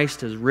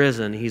Christ is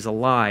risen, He's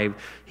alive,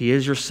 He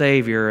is your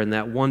Savior, and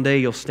that one day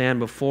you'll stand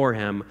before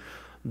Him,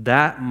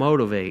 that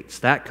motivates,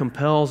 that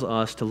compels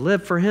us to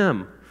live for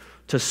Him,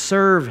 to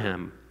serve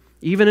Him,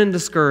 even in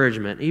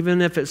discouragement,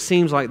 even if it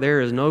seems like there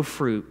is no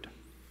fruit.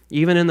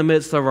 Even in the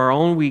midst of our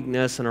own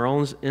weakness and our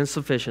own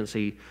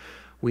insufficiency,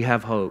 we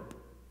have hope.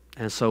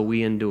 And so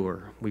we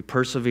endure, we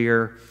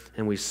persevere,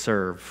 and we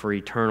serve for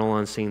eternal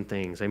unseen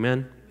things.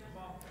 Amen?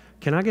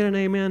 Can I get an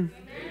amen?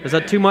 Is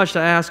that too much to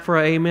ask for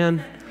an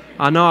amen?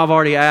 I know I've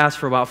already asked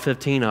for about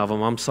 15 of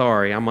them. I'm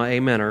sorry. I'm an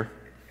amener.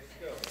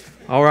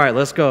 All right,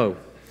 let's go.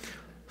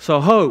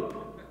 So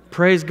hope.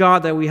 Praise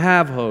God that we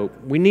have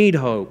hope. We need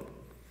hope.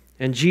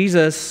 And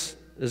Jesus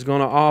is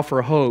going to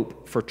offer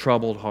hope for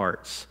troubled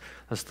hearts.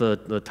 That's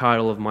the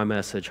title of my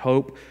message,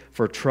 Hope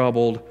for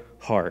Troubled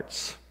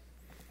Hearts.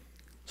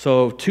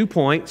 So 2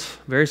 points,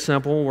 very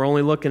simple. We're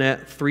only looking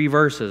at 3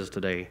 verses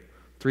today,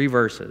 3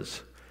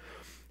 verses.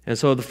 And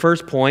so the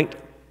first point,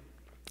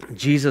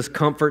 Jesus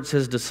comforts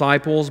His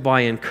disciples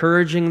by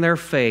encouraging their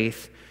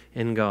faith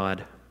in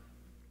God.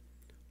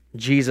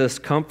 Jesus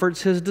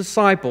comforts His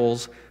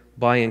disciples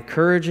by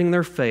encouraging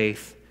their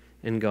faith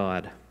in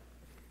God.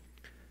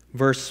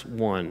 Verse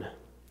 1,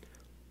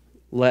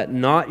 "Let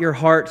not your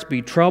hearts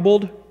be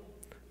troubled.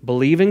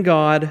 Believe in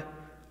God.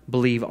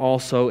 Believe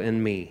also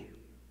in me."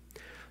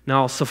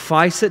 Now,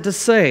 suffice it to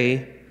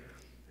say,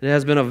 it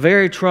has been a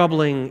very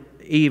troubling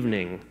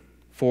evening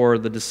for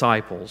the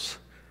disciples.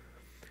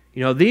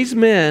 You know, these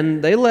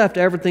men, they left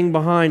everything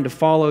behind to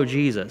follow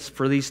Jesus.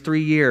 For these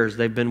 3 years,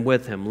 they've been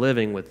with Him,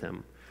 living with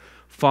Him,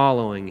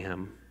 following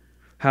Him,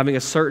 having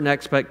a certain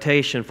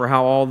expectation for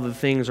how all the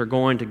things are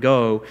going to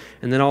go.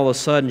 And then all of a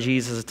sudden,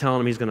 Jesus is telling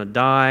them He's going to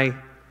die.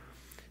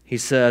 He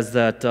says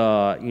that,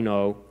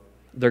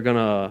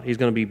 he's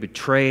going to be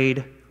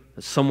betrayed.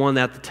 That someone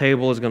at the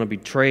table is going to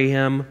betray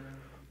Him.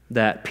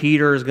 That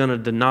Peter is going to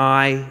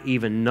deny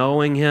even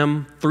knowing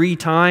Him 3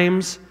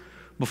 times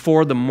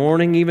before the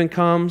morning even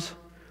comes.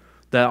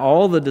 That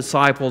all the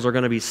disciples are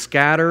going to be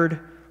scattered.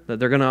 That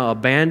they're going to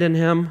abandon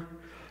Him.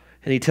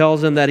 And He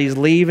tells them that He's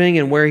leaving,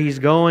 and where He's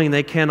going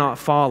they cannot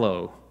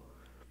follow.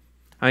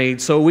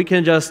 So we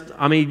can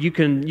you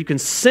can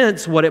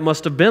sense what it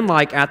must have been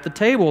like at the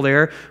table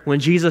there when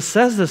Jesus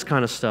says this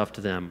kind of stuff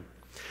to them.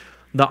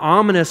 The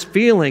ominous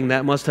feeling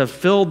that must have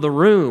filled the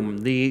room,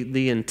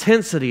 the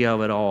intensity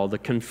of it all, the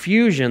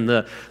confusion,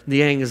 the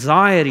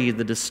anxiety,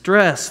 the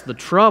distress, the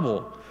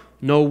trouble.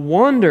 No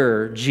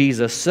wonder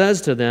Jesus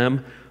says to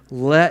them,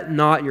 "Let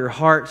not your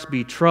hearts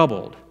be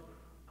troubled."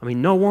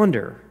 No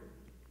wonder.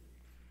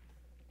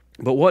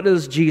 But what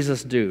does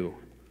Jesus do?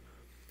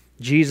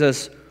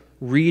 Jesus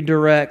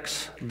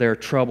redirects their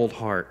troubled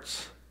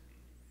hearts.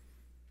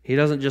 He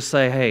doesn't just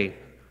say, "Hey,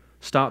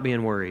 stop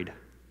being worried.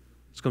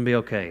 It's going to be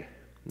okay."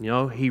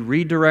 He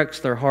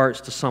redirects their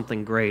hearts to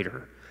something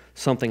greater,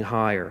 something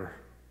higher.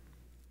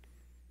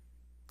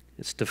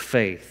 It's to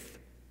faith.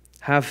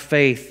 Have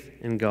faith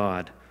in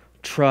God.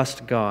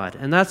 Trust God.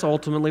 And that's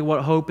ultimately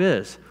what hope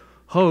is.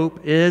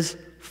 Hope is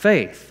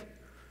faith.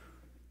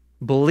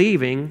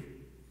 Believing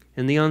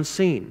in the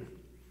unseen.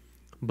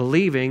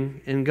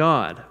 Believing in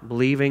God.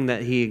 Believing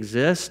that He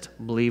exists.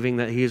 Believing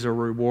that He is a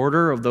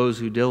rewarder of those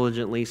who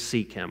diligently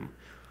seek Him.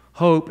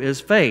 Hope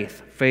is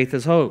faith. Faith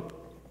is hope.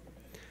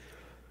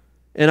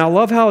 And I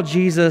love how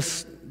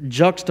Jesus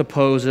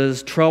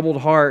juxtaposes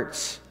troubled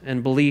hearts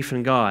and belief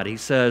in God. He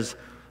says,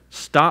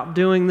 stop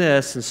doing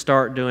this and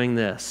start doing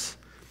this.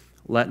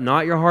 Let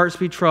not your hearts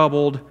be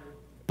troubled.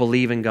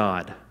 Believe in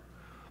God.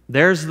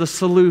 There's the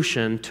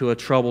solution to a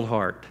troubled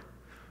heart.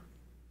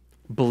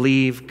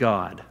 Believe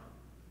God.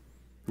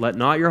 Let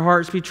not your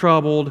hearts be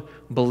troubled.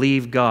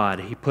 Believe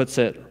God. He puts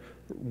it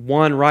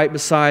one right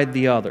beside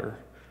the other.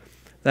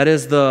 That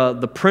is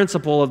the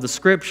principle of the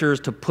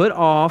Scriptures, to put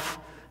off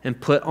and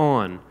put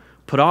on.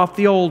 Put off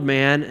the old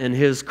man and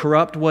his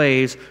corrupt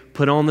ways.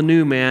 Put on the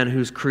new man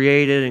who's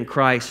created in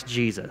Christ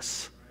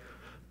Jesus.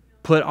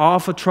 Put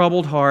off a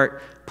troubled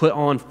heart. Put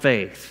on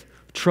faith.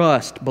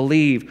 Trust,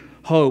 believe,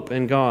 hope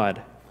in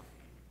God.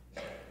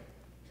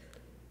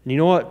 And you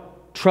know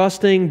what?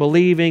 Trusting,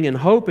 believing, and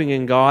hoping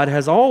in God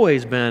has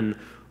always been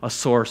a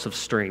source of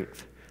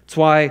strength. That's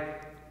why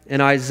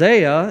in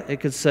Isaiah it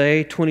could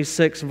say,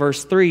 26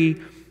 verse 3,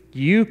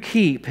 "You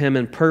keep him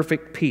in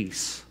perfect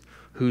peace,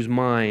 whose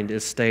mind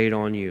is stayed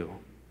on you,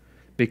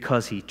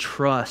 because he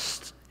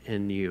trusts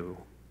in you."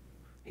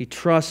 He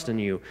trusts in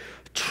you.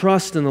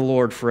 Trust in the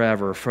Lord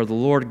forever, for the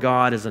Lord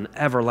God is an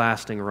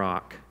everlasting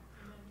rock.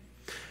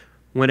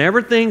 When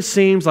everything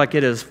seems like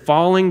it is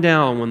falling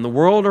down, when the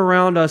world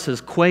around us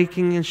is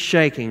quaking and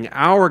shaking,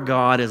 our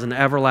God is an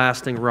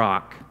everlasting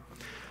rock.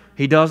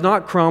 He does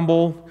not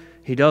crumble.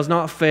 He does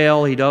not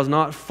fail. He does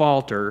not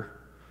falter.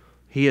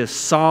 He is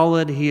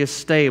solid. He is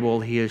stable.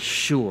 He is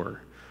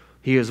sure.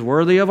 He is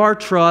worthy of our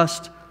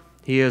trust.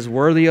 He is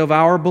worthy of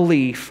our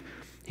belief.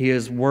 He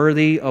is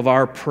worthy of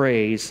our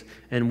praise,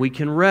 and we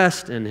can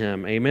rest in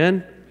Him.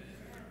 Amen?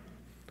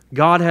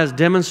 God has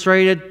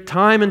demonstrated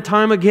time and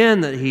time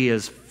again that He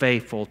is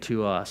faithful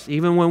to us,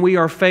 even when we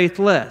are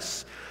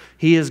faithless.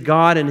 He is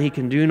God and He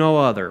can do no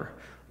other.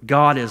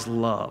 God is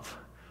love.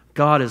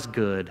 God is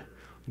good.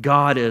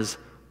 God is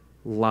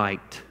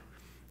light.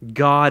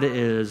 God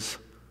is,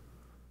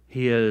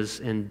 He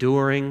is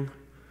enduring.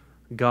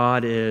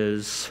 God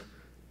is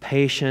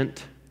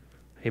patient.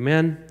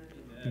 Amen?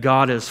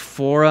 God is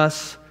for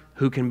us.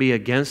 Who can be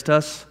against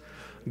us?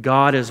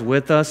 God is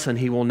with us and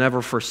He will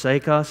never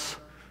forsake us.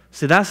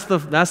 See, that's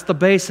the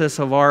basis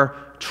of our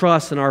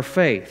trust and our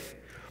faith.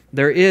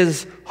 There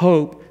is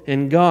hope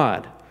in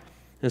God.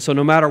 And so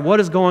no matter what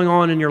is going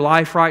on in your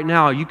life right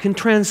now, you can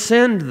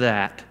transcend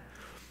that.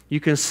 You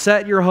can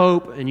set your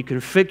hope and you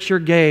can fix your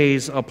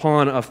gaze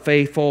upon a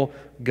faithful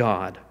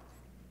God.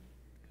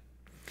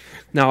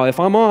 Now, if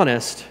I'm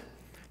honest,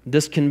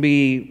 this can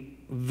be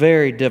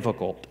very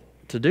difficult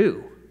to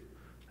do.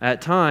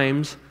 At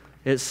times,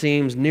 it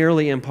seems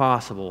nearly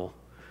impossible,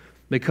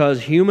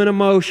 because human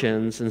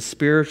emotions and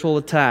spiritual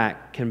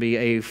attack can be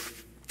a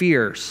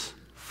fierce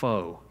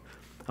foe,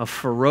 a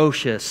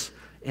ferocious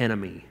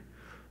enemy.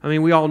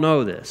 We all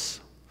know this.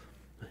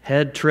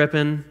 Head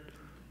tripping,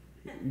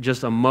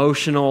 just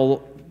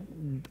emotional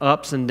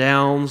ups and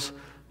downs,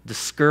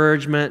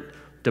 discouragement,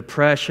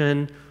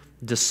 depression,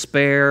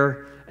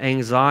 despair,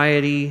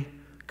 anxiety,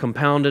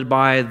 compounded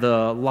by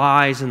the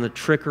lies and the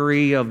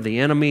trickery of the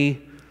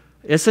enemy.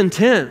 It's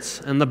intense,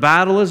 and the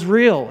battle is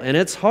real, and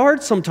it's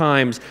hard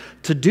sometimes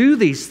to do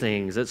these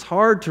things. It's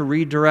hard to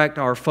redirect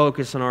our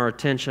focus and our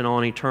attention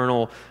on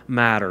eternal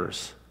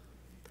matters.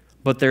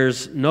 But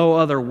there's no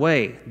other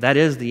way. That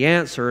is the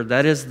answer.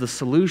 That is the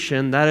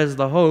solution. That is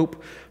the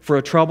hope for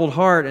a troubled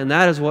heart, and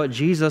that is what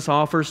Jesus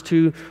offers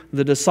to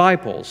the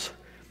disciples.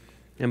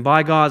 And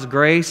by God's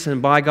grace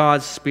and by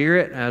God's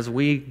Spirit, as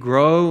we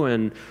grow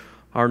in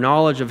our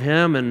knowledge of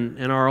Him and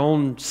in our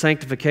own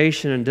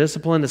sanctification and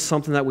discipline, is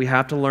something that we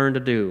have to learn to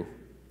do.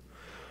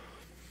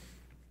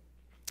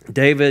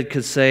 David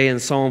could say in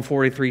Psalm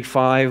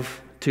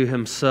 43:5 to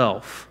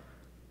himself,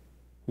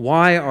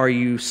 "Why are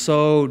you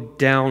so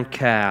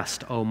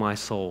downcast, O my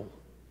soul?"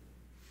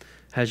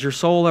 Has your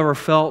soul ever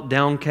felt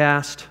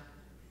downcast?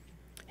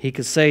 He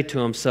could say to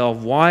himself,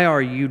 "Why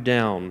are you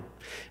down?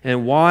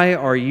 And why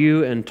are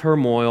you in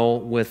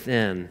turmoil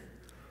within?"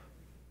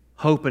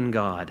 Hope in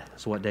God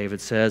is what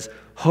David says.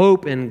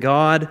 Hope in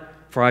God,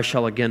 for I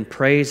shall again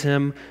praise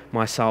Him,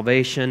 my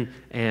salvation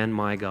and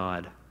my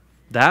God.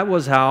 That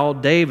was how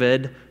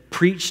David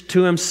preached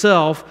to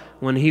himself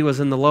when he was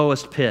in the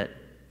lowest pit.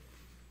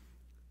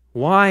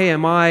 Why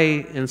am I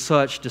in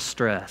such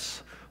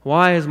distress?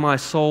 Why is my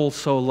soul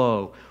so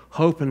low?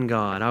 Hope in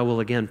God. I will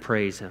again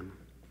praise Him.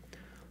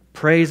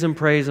 Praise Him,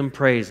 praise Him,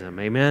 praise Him.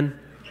 Amen?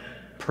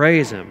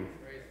 Praise Him.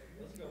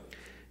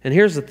 And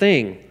here's the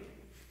thing.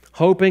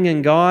 Hoping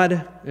in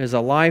God is a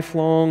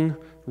lifelong,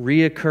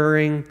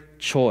 reoccurring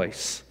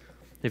choice.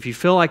 If you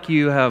feel like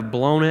you have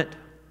blown it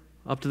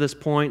up to this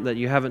point, that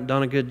you haven't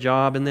done a good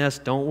job in this,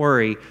 don't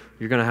worry.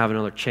 You're going to have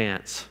another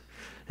chance.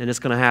 And it's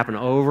going to happen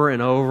over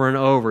and over and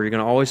over. You're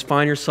going to always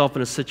find yourself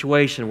in a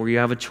situation where you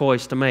have a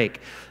choice to make.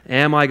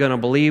 Am I going to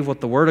believe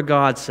what the Word of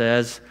God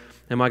says?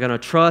 Am I going to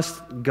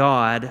trust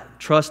God,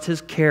 trust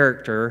His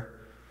character,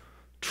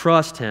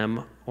 trust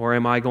Him, or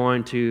am I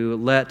going to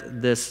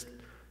let this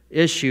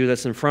issue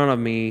that's in front of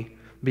me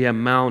be a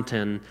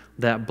mountain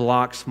that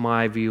blocks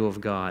my view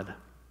of God?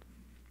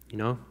 You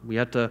know, we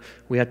have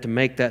to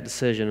make that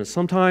decision. And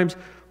sometimes,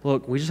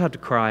 look, we just have to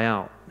cry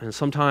out. And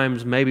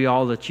sometimes maybe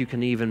all that you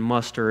can even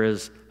muster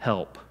is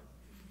help.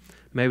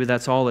 Maybe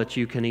that's all that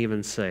you can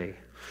even say.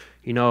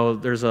 You know,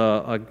 there's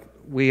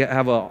we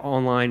have an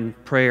online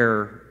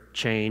prayer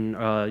chain.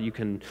 You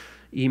can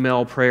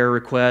email prayer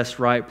requests,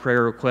 write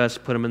prayer requests,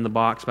 put them in the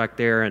box back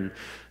there, and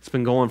it's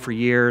been going for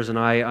years. And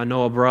I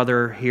know a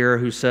brother here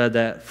who said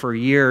that for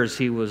years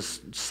he was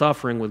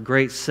suffering with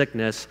great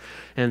sickness,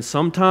 and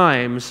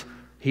sometimes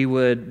he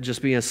would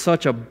just be in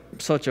such a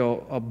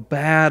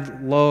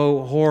bad,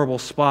 low, horrible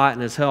spot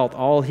in his health.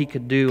 All he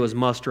could do was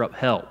muster up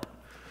help,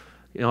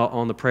 you know,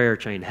 on the prayer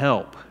chain,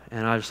 help.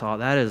 And I just thought,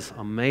 that is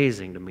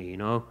amazing to me, you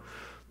know.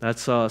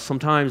 That's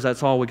sometimes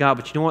that's all we got,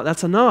 but you know what?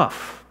 That's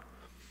enough.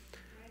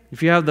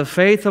 If you have the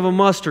faith of a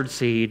mustard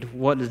seed,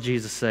 what does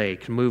Jesus say?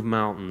 Can move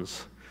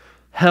mountains.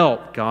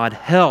 Help, God,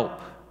 help.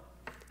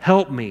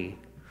 Help me.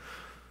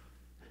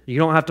 You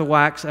don't have to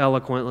wax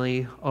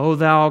eloquently. "O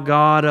thou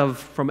God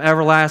from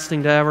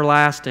everlasting to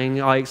everlasting."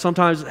 Like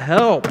sometimes,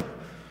 help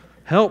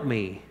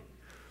me.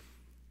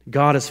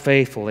 God is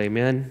faithful,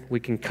 amen. We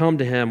can come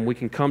to Him. We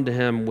can come to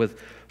Him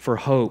for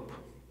hope.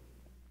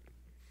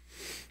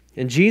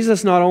 And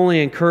Jesus not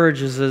only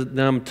encourages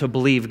them to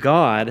believe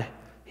God,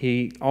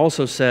 He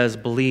also says,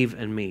 "Believe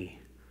in me."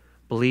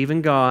 Believe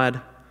in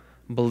God,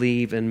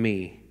 believe in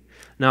me.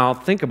 Now,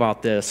 think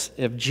about this.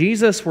 If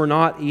Jesus were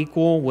not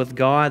equal with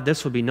God,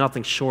 this would be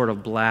nothing short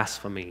of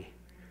blasphemy.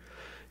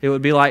 It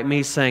would be like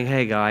me saying,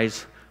 "Hey,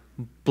 guys,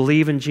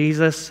 believe in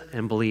Jesus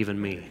and believe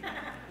in me."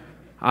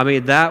 I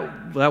mean,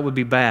 that would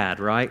be bad,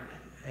 right?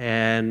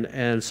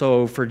 And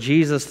so for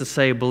Jesus to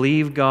say,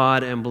 "Believe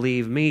God and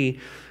believe me,"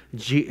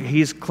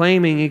 He's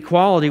claiming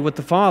equality with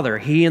the Father.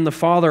 He and the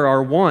Father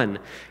are one.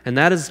 And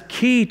that is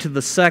key to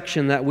the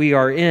section that we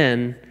are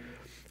in.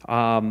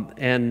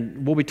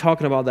 And we'll be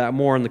talking about that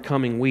more in the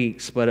coming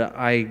weeks, but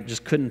I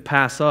just couldn't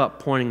pass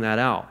up pointing that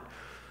out.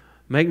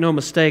 Make no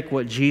mistake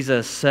what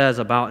Jesus says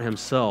about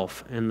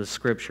Himself in the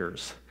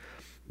Scriptures.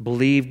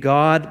 Believe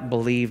God,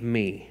 believe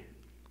me.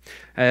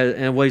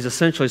 And what He's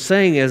essentially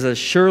saying is, as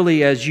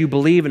surely as you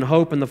believe and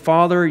hope in the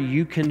Father,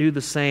 you can do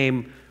the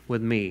same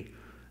with me.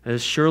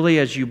 As surely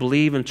as you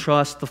believe and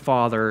trust the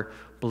Father,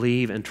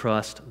 believe and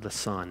trust the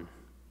Son.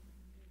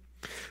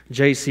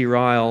 J.C.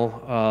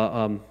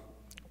 Ryle,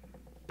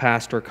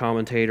 pastor,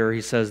 commentator,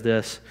 he says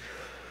this: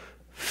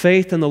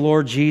 "Faith in the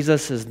Lord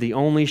Jesus is the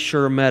only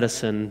sure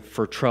medicine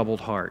for troubled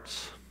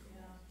hearts.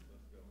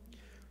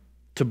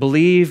 To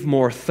believe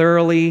more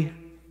thoroughly,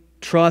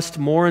 trust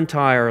more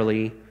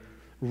entirely,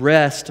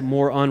 rest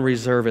more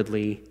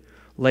unreservedly,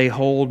 lay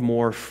hold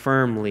more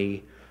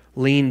firmly,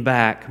 lean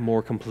back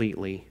more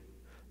completely.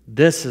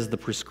 This is the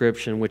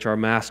prescription which our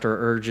Master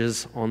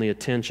urges on the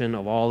attention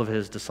of all of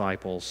His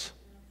disciples."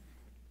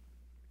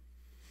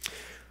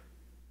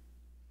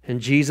 And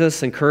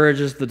Jesus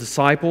encourages the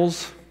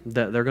disciples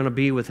that they're going to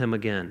be with Him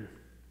again.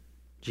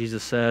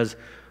 Jesus says,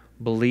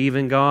 "Believe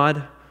in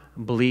God,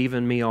 believe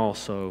in me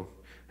also."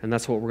 And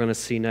that's what we're going to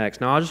see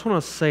next. Now, I just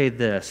want to say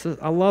this.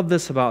 I love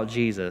this about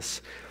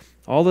Jesus.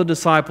 All the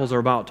disciples are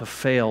about to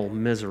fail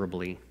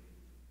miserably.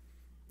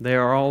 They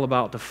are all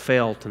about to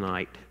fail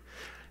tonight.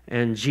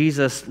 And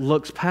Jesus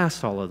looks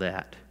past all of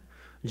that.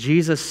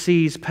 Jesus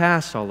sees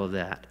past all of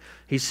that.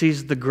 He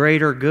sees the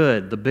greater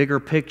good, the bigger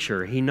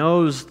picture. He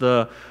knows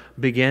the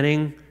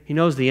beginning. He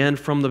knows the end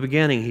from the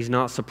beginning. He's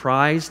not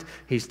surprised.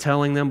 He's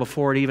telling them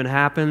before it even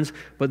happens,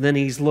 but then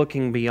he's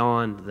looking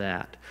beyond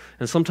that.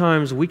 And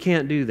sometimes we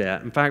can't do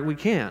that. In fact, we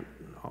can't.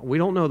 We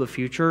don't know the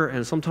future,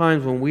 and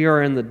sometimes when we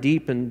are in the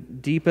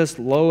deepest,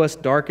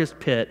 lowest, darkest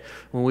pit,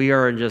 when we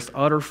are in just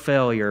utter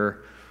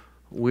failure,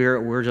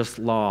 we're just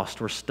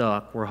lost, we're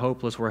stuck, we're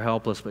hopeless, we're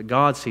helpless. But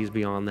God sees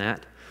beyond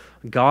that.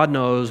 God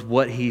knows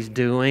what He's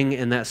doing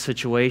in that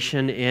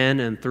situation,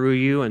 in and through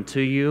you and to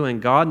you, and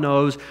God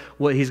knows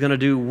what He's going to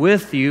do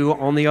with you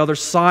on the other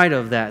side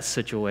of that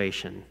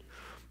situation.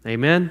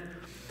 Amen?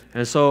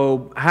 And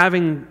so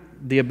having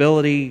the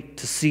ability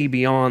to see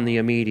beyond the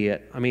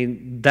immediate,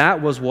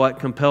 that was what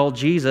compelled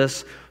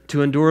Jesus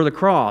to endure the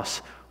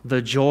cross,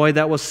 the joy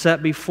that was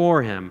set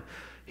before Him.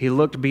 He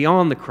looked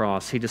beyond the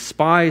cross. He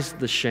despised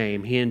the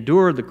shame. He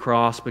endured the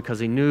cross because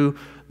He knew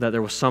that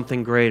there was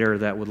something greater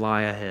that would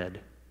lie ahead.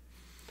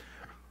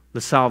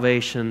 The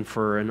salvation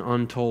for an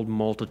untold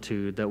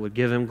multitude that would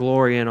give Him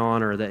glory and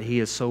honor that He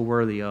is so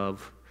worthy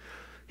of.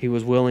 He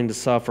was willing to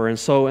suffer. And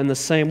so in the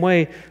same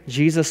way,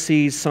 Jesus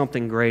sees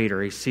something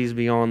greater. He sees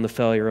beyond the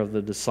failure of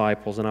the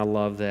disciples, and I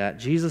love that.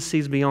 Jesus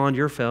sees beyond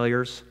your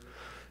failures.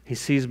 He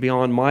sees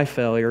beyond my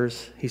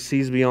failures. He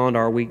sees beyond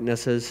our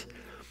weaknesses.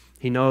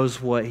 He knows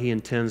what He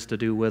intends to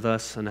do with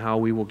us and how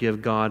we will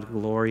give God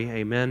glory.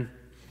 Amen.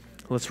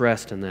 Let's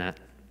rest in that.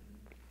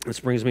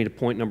 This brings me to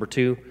point number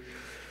 2.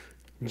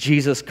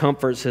 Jesus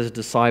comforts His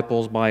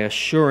disciples by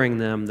assuring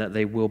them that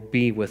they will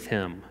be with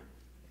Him.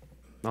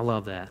 I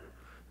love that.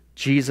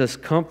 Jesus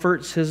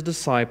comforts His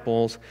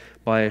disciples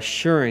by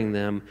assuring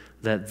them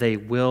that they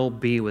will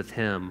be with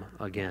Him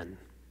again.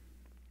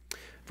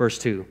 Verse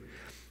 2,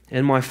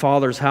 "In my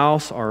Father's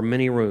house are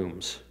many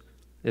rooms.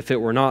 If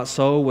it were not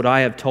so, would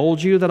I have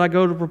told you that I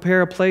go to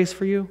prepare a place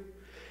for you?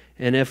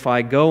 And if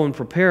I go and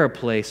prepare a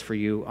place for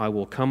you, I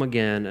will come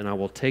again, and I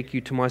will take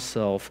you to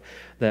myself,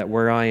 that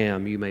where I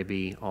am you may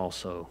be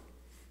also."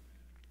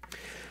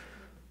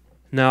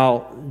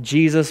 Now,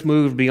 Jesus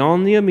moved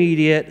beyond the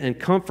immediate and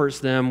comforts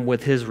them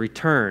with His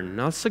return.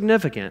 Now, it's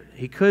significant.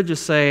 He could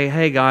just say,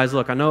 hey guys,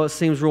 look, I know it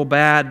seems real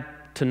bad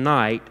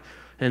tonight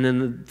and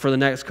then for the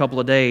next couple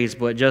of days,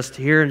 but just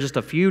here in just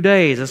a few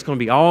days, it's going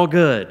to be all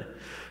good.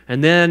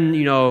 And then,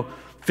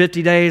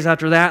 50 days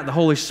after that, the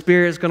Holy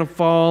Spirit is going to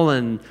fall,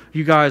 and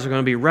you guys are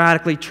going to be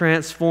radically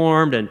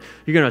transformed, and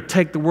you're going to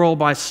take the world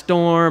by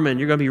storm, and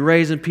you're going to be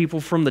raising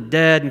people from the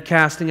dead and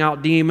casting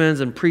out demons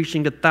and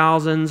preaching to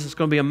thousands. It's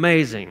going to be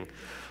amazing.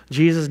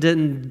 Jesus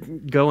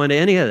didn't go into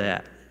any of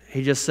that.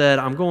 He just said,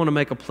 I'm going to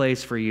make a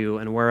place for you,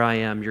 and where I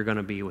am, you're going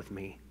to be with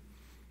me.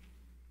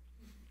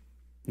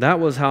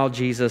 That was how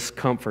Jesus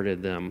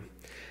comforted them.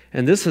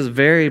 And this is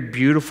very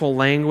beautiful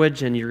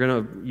language, and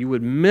you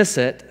would miss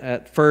it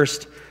at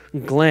first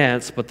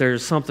glance, but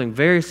there's something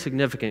very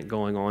significant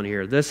going on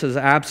here. This is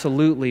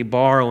absolutely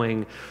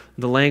borrowing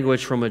the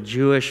language from a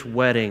Jewish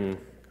wedding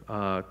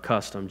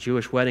custom,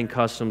 Jewish wedding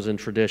customs and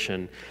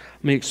tradition.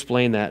 Let me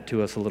explain that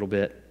to us a little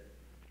bit.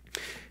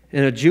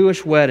 In a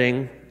Jewish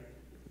wedding,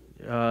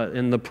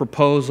 in the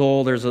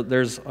proposal,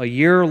 there's a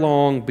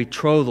year-long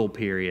betrothal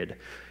period,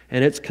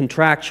 and it's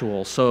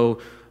contractual. So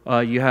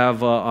you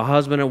have a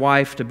husband and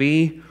wife to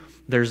be.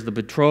 There's the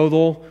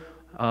betrothal.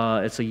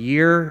 It's a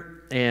year.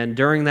 And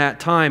during that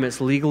time, it's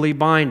legally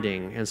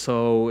binding. And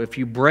so if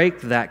you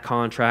break that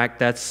contract,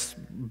 that's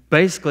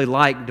basically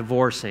like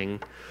divorcing.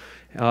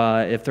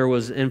 If there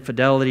was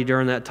infidelity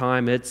during that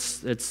time,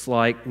 it's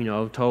like,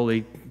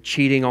 totally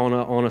cheating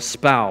on a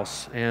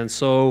spouse. And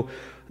so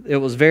it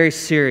was very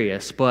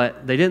serious.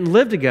 But they didn't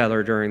live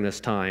together during this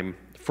time.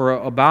 For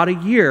about a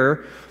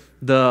year,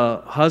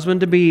 the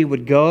husband-to-be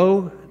would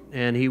go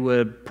and he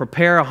would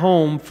prepare a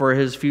home for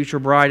his future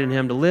bride and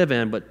him to live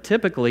in. But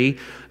typically,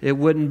 it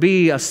wouldn't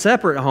be a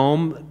separate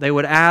home. They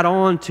would add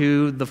on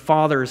to the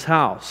father's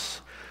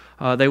house.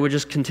 They would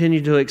just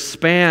continue to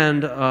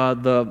expand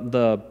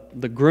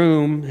the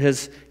groom,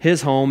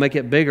 his home, make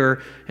it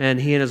bigger, and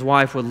he and his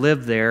wife would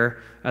live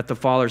there at the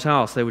father's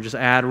house. They would just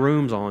add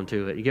rooms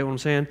onto it. You get what I'm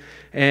saying?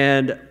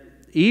 And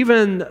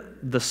even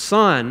the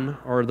son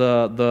or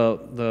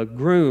the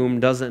groom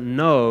doesn't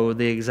know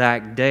the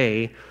exact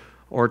day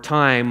or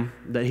time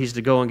that he's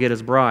to go and get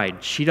his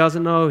bride. She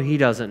doesn't know, he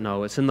doesn't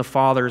know. It's in the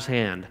Father's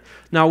hand.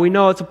 Now, we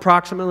know it's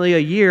approximately a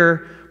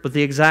year, but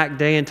the exact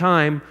day and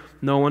time,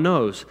 no one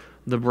knows.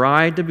 The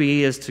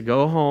bride-to-be is to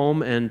go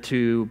home and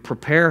to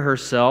prepare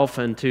herself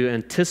and to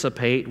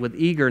anticipate with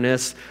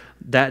eagerness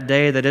that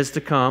day that is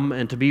to come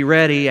and to be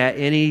ready at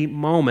any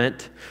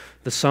moment.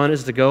 The son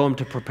is to go and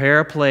to prepare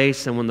a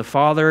place, and when the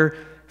father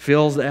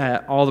feels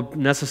that all the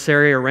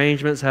necessary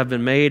arrangements have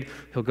been made,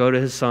 he'll go to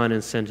his son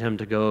and send him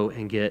to go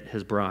and get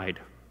his bride.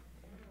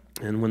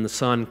 And when the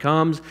son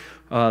comes,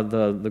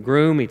 the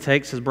groom, he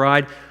takes his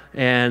bride,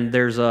 and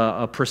there's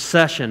a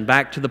procession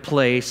back to the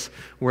place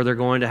where they're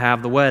going to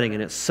have the wedding.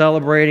 And it's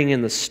celebrating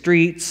in the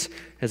streets.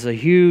 It's a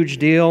huge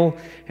deal.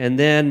 And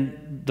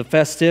then the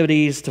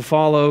festivities to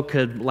follow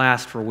could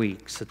last for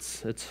weeks.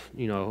 It's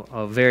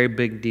a very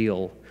big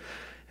deal.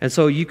 And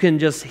so you can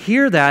just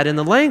hear that in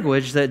the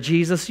language that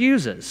Jesus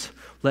uses.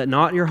 Let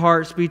not your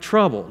hearts be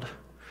troubled.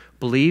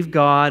 Believe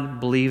God,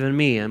 believe in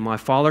me. In my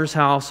Father's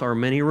house are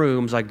many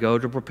rooms. I go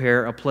to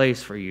prepare a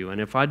place for you.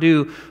 And if I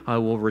do, I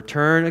will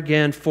return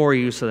again for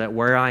you so that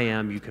where I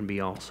am, you can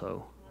be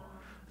also.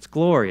 It's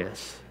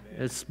glorious.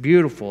 It's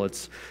beautiful.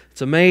 It's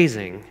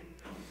amazing.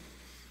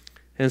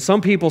 And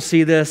some people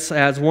see this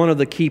as one of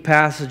the key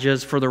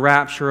passages for the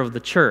rapture of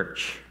the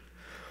church.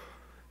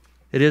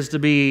 It is to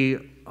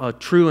be a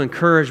true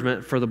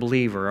encouragement for the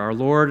believer. Our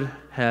Lord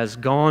has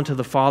gone to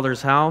the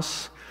Father's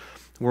house.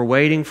 We're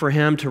waiting for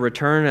Him to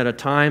return at a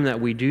time that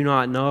we do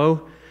not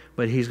know,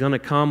 but He's going to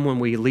come when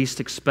we least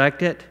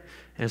expect it.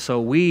 And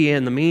so we,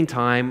 in the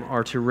meantime,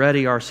 are to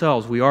ready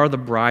ourselves. We are the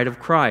bride of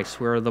Christ.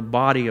 We are the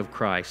body of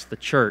Christ, the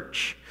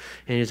church.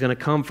 And He's going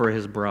to come for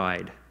His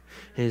bride.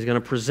 And He's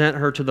going to present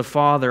her to the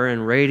Father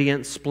in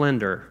radiant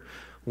splendor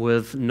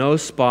with no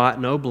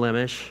spot, no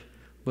blemish,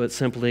 but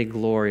simply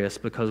glorious,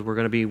 because we're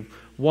going to be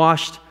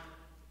washed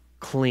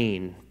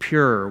clean,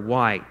 pure,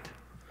 white,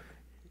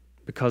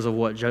 because of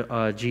what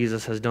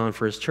Jesus has done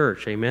for His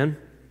church. Amen?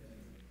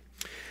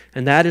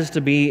 And that is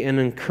to be an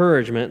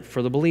encouragement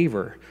for the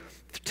believer.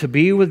 To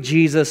be with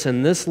Jesus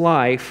in this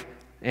life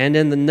and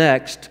in the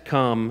next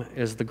come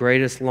is the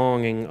greatest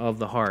longing of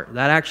the heart.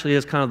 That actually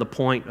is kind of the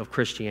point of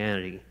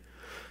Christianity.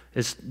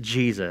 It's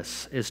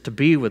Jesus. It's to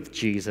be with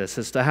Jesus.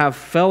 It's to have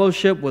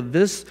fellowship with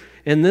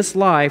in this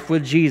life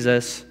with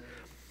Jesus,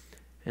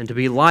 and to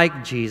be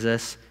like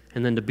Jesus,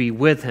 and then to be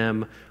with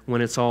Him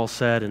when it's all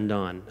said and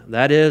done.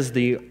 That is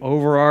the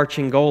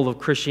overarching goal of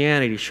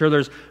Christianity. Sure,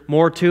 there's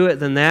more to it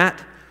than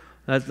that.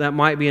 That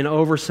might be an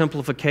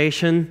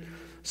oversimplification,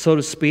 so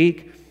to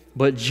speak,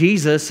 but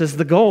Jesus is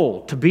the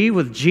goal, to be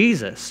with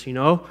Jesus.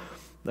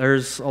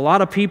 There's a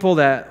lot of people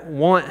that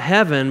want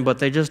heaven, but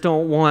they just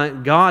don't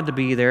want God to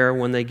be there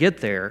when they get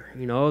there.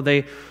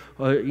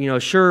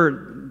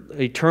 Sure,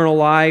 eternal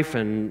life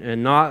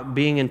and not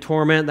being in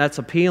torment, that's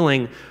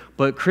appealing.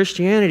 But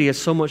Christianity is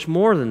so much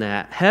more than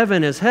that.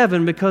 Heaven is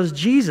heaven because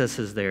Jesus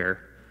is there.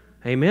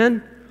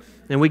 Amen?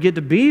 And we get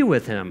to be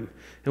with Him.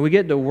 And we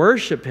get to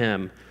worship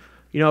Him.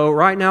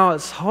 Right now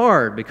it's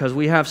hard because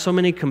we have so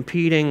many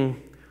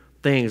competing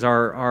things.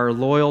 Our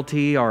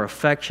loyalty, our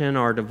affection,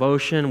 our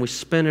devotion, we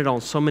spend it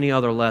on so many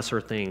other lesser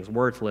things,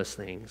 worthless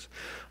things.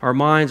 Our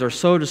minds are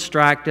so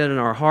distracted and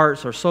our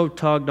hearts are so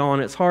tugged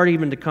on. It's hard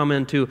even to come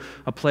into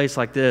a place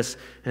like this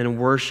and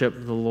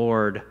worship the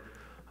Lord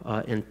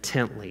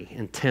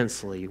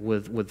intensely,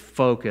 with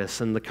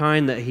focus, and the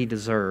kind that He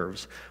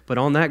deserves. But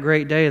on that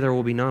great day, there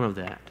will be none of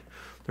that.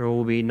 There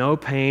will be no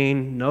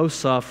pain, no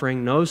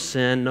suffering, no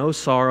sin, no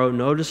sorrow,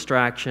 no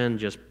distraction,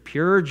 just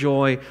pure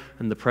joy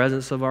in the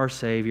presence of our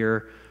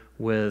Savior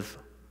with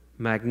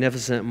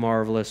magnificent,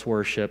 marvelous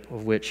worship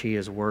of which He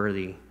is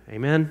worthy.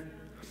 Amen?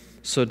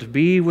 So to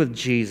be with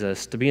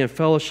Jesus, to be in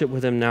fellowship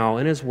with Him now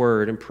in His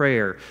Word and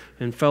prayer,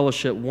 in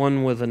fellowship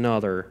one with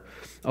another,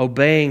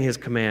 obeying His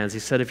commands. He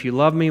said, if you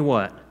love me,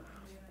 what?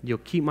 You'll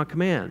keep my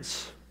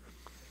commands.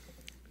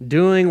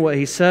 Doing what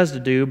He says to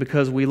do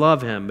because we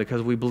love Him,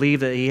 because we believe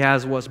that He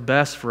has what's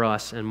best for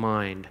us in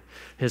mind.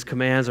 His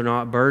commands are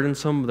not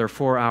burdensome, they're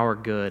for our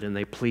good, and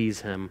they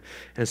please Him.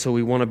 And so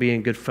we want to be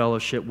in good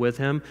fellowship with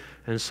Him,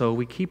 and so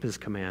we keep His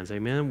commands.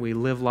 Amen? We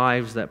live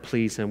lives that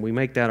please Him. We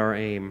make that our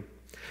aim.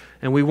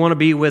 And we want to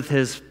be with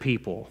His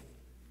people.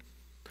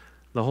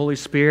 The Holy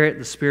Spirit,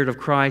 the Spirit of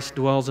Christ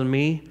dwells in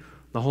me.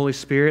 The Holy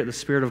Spirit, the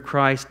Spirit of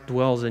Christ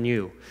dwells in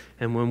you.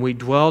 And when we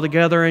dwell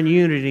together in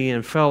unity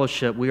and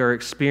fellowship, we are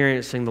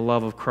experiencing the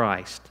love of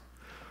Christ.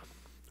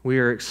 We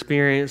are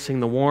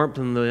experiencing the warmth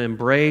and the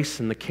embrace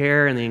and the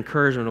care and the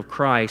encouragement of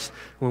Christ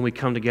when we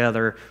come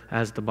together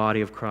as the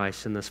body of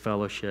Christ in this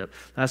fellowship.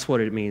 That's what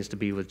it means to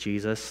be with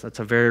Jesus. That's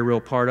a very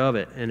real part of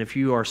it. And if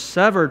you are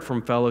severed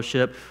from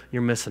fellowship,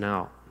 you're missing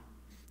out.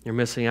 You're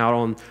missing out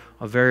on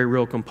a very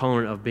real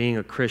component of being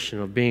a Christian,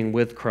 of being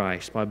with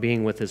Christ, by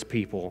being with His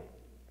people.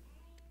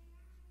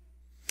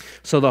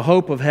 So the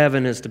hope of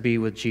heaven is to be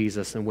with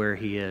Jesus and where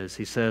He is.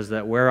 He says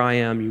that where I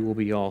am, you will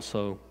be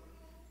also.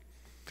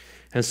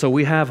 And so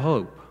we have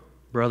hope,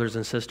 brothers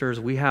and sisters.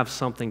 We have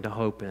something to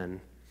hope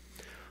in.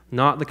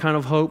 Not the kind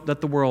of hope that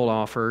the world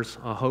offers,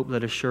 a hope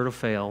that is sure to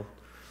fail,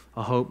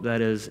 a hope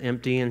that is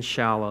empty and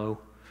shallow,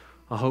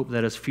 a hope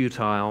that is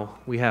futile.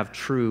 We have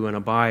true and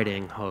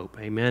abiding hope.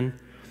 Amen?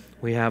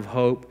 We have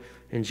hope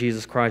in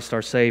Jesus Christ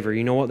our Savior.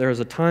 You know what? There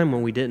was a time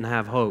when we didn't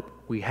have hope.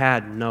 We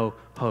had no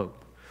hope.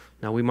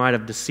 Now, we might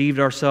have deceived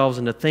ourselves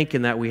into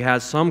thinking that we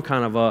had some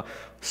kind of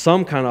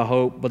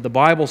hope, but the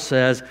Bible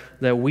says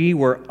that we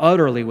were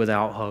utterly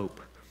without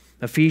hope.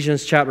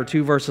 Ephesians chapter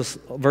 2,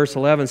 verse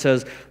 11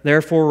 says,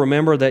 therefore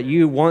remember that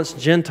you, once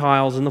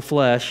Gentiles in the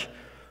flesh,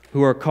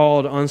 who are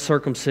called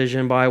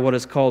uncircumcision by what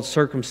is called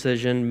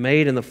circumcision,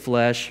 made in the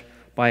flesh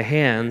by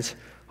hands.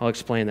 I'll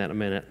explain that in a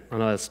minute. I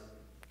know that's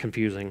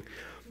confusing.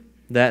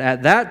 That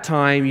at that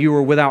time you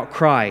were without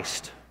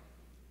Christ.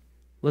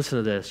 Listen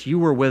to this. You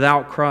were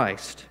without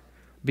Christ,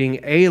 being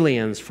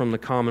aliens from the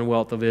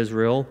commonwealth of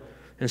Israel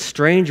and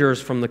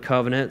strangers from the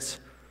covenants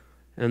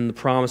and the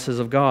promises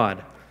of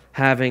God,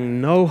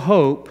 having no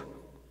hope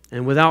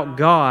and without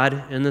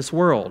God in this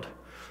world.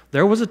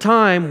 There was a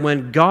time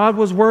when God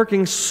was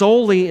working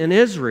solely in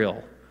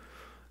Israel.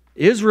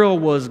 Israel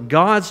was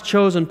God's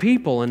chosen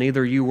people, and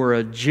either you were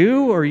a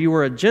Jew or you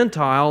were a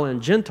Gentile,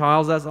 and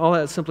Gentiles, that's all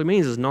that simply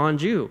means is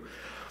non-Jew.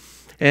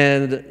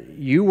 And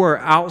you were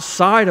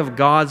outside of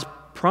God's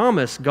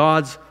promise,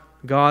 God's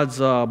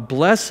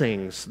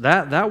blessings.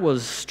 That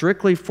was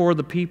strictly for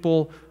the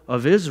people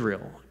of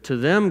Israel. To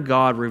them,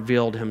 God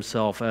revealed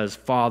himself as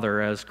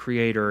Father, as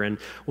Creator, and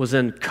was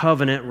in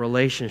covenant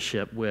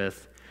relationship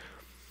with.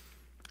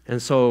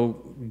 And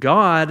so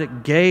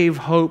God gave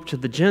hope to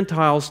the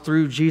Gentiles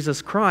through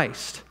Jesus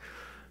Christ.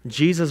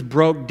 Jesus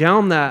broke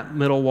down that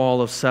middle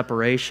wall of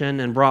separation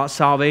and brought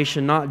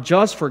salvation not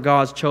just for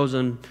God's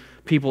chosen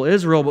people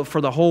Israel, but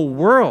for the whole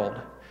world.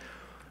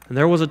 And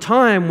there was a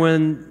time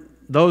when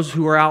those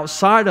who were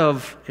outside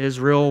of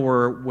Israel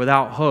were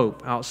without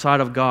hope, outside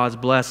of God's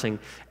blessing,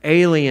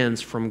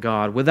 aliens from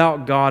God,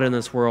 without God in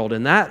this world.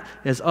 And that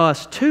is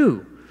us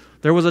too.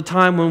 There was a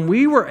time when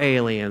we were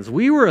aliens.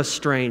 We were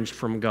estranged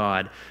from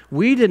God.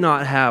 We did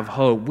not have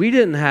hope. We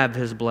didn't have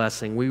His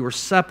blessing. We were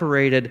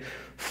separated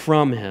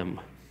from Him.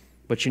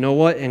 But you know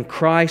what? In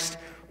Christ,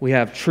 we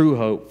have true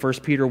hope.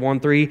 1 Peter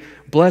 1:3,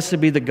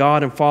 "Blessed be the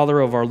God and Father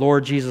of our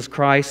Lord Jesus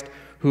Christ,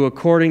 who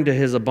according to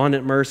His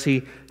abundant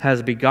mercy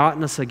has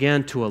begotten us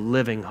again to a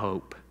living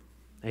hope."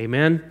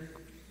 Amen?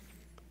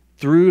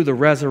 Through the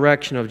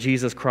resurrection of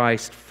Jesus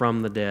Christ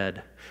from the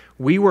dead.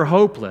 We were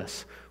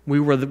hopeless. We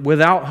were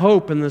without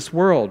hope in this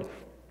world.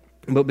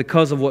 But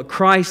because of what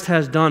Christ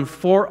has done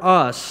for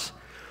us,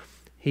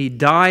 He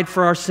died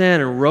for our sin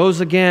and rose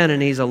again,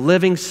 and He's a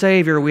living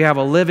Savior. We have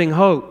a living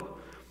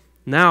hope.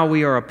 Now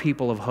we are a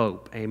people of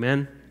hope.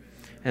 Amen?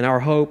 And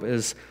our hope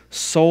is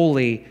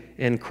solely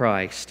in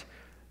Christ.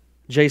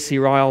 J.C.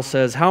 Ryle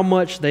says, "How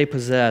much they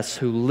possess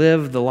who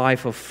live the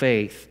life of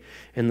faith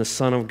in the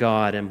Son of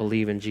God and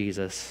believe in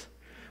Jesus.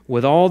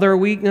 With all their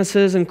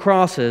weaknesses and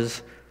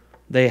crosses,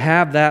 they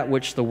have that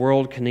which the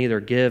world can neither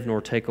give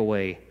nor take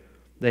away.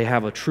 They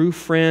have a true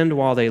friend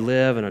while they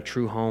live and a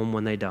true home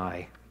when they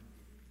die."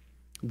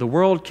 The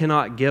world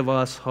cannot give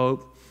us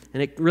hope,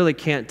 and it really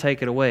can't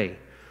take it away.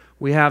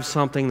 We have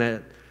something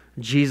that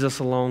Jesus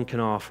alone can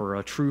offer,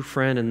 a true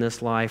friend in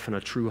this life and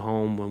a true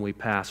home when we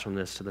pass from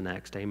this to the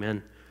next.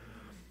 Amen.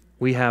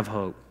 We have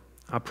hope.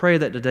 I pray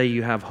that today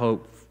you have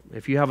hope.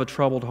 If you have a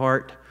troubled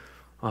heart,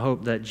 I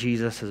hope that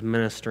Jesus is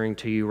ministering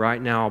to you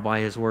right now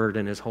by His Word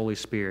and His Holy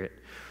Spirit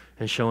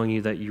and showing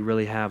you that you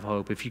really have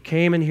hope. If you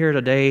came in here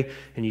today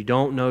and you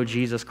don't know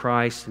Jesus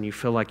Christ and you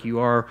feel like you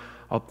are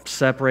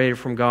separated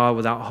from God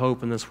without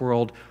hope in this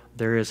world,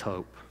 there is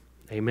hope.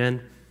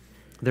 Amen?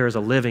 There is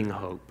a living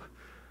hope.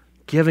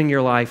 Giving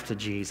your life to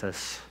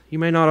Jesus. You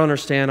may not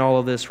understand all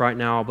of this right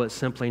now, but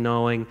simply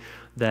knowing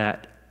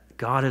that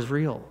God is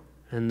real,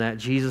 and that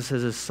Jesus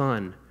is His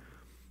Son,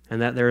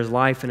 and that there is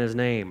life in His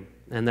name,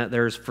 and that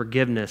there is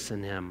forgiveness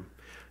in Him,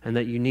 and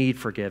that you need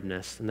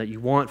forgiveness, and that you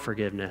want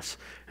forgiveness,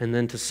 and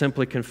then to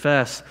simply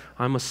confess,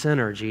 "I'm a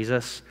sinner,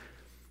 Jesus.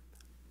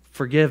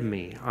 Forgive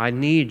me. I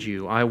need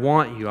you. I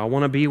want you. I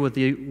want to be with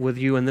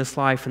you in this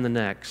life and the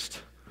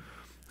next.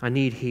 I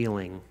need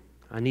healing.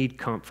 I need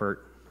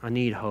comfort. I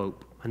need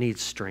hope. I need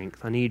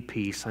strength. I need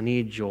peace. I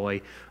need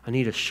joy. I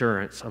need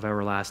assurance of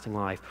everlasting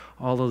life."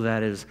 All of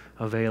that is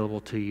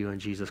available to you in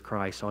Jesus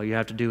Christ. All you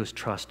have to do is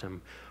trust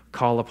Him.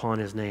 Call upon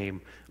His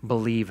name.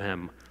 Believe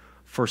Him.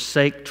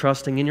 Forsake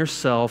trusting in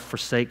yourself.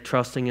 Forsake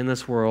trusting in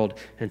this world.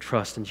 And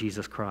trust in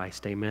Jesus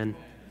Christ. Amen.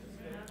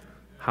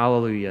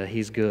 Hallelujah.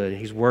 He's good.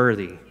 He's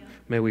worthy.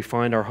 May we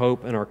find our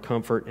hope and our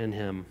comfort in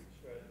Him.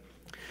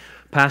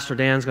 Pastor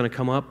Dan's going to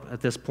come up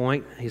at this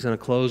point. He's going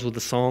to close with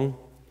a song.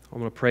 I'm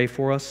going to pray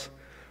for us.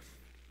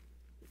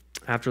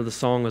 After the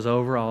song is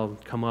over, I'll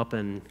come up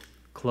and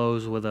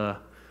close with a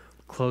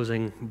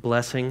closing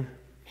blessing.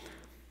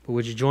 But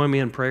would you join me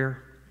in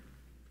prayer?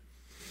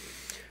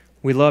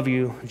 We love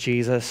you,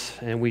 Jesus,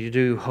 and we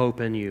do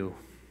hope in you.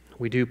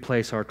 We do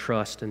place our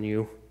trust in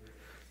you.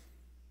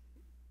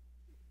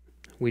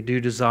 We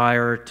do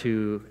desire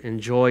to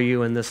enjoy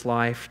you in this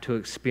life, to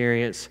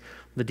experience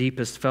the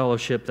deepest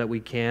fellowship that we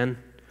can,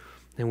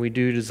 and we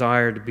do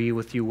desire to be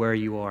with you where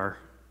you are.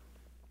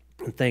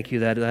 And thank you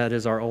that that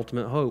is our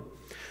ultimate hope.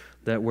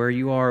 That where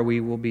you are, we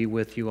will be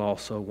with you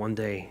also one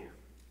day.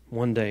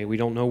 One day. We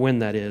don't know when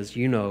that is.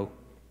 You know.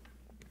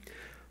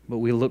 But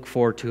we look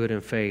forward to it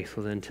in faith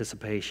with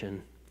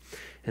anticipation.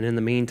 And in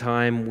the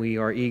meantime, we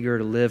are eager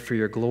to live for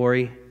your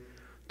glory,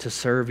 to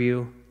serve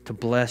you, to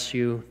bless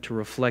you, to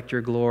reflect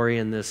your glory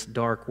in this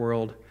dark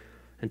world,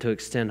 and to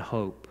extend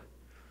hope.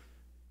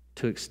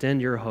 To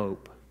extend your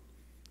hope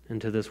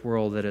into this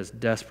world that is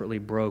desperately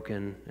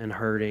broken and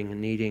hurting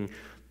and needing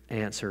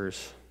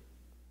answers.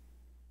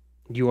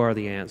 You are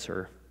the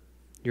answer.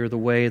 You're the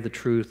way, the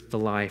truth, the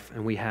life,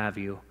 and we have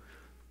you.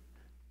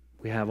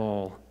 We have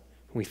all.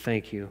 We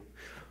thank you.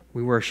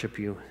 We worship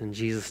you. In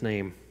Jesus'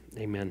 name,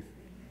 amen.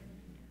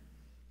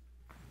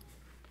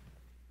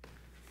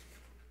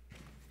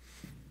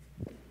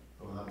 I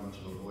don't have much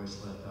of a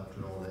voice left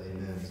after all the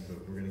amens,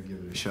 but we're going to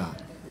give it a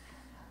shot.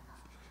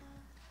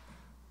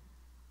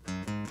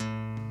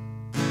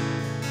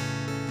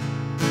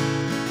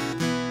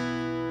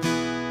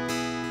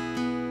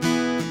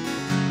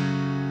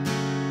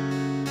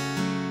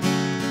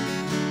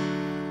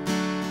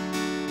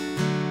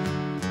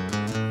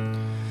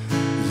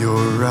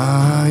 Your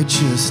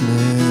righteousness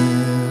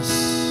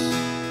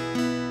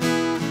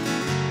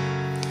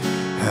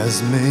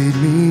has made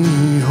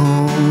me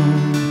whole.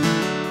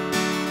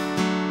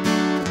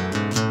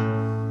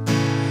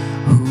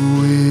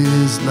 Who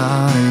is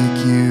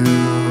like you,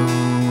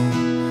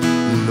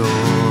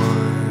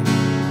 Lord?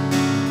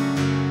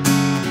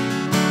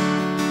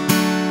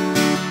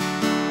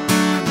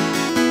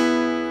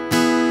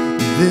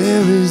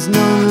 There is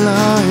none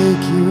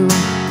like you,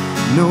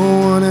 no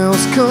one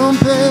else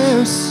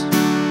compares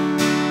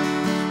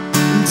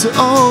to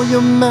all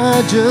your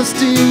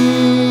majesty.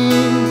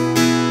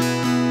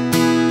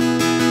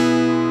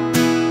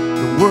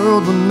 The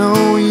world will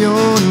know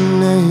your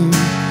name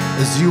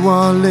as you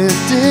are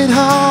lifted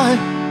high,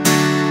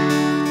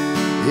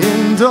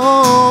 and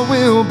all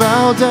will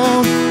bow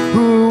down.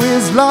 Who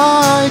is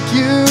like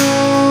you?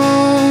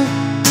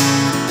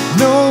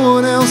 No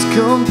one else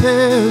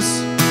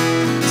compares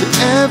to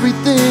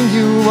everything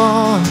you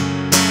are,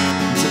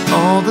 to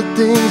all the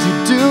things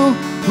you do.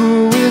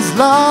 Who is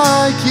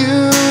like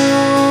you?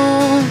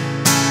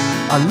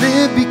 I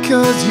live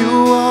because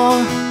you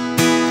are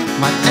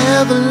my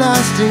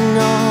everlasting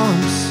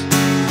arms.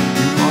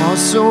 You are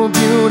so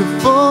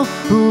beautiful.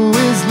 Who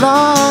is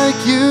like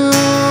you?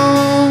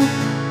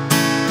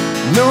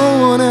 No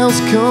one else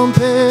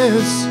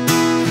compares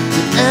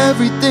to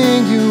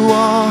everything you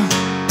are,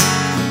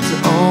 to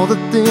all the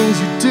things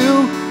you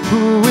do.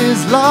 Who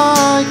is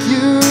like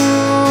you?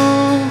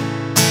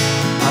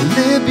 I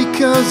live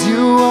because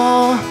you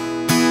are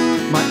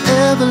my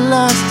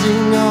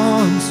everlasting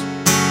arms.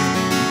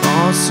 You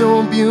are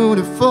so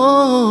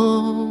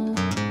beautiful.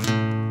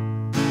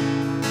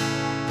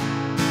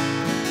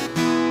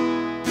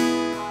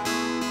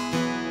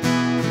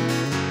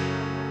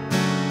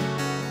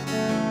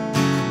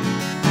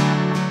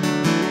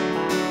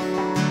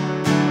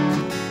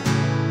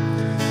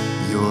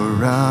 Your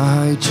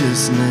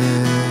righteousness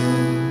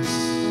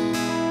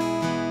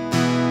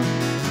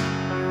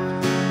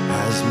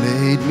has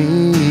made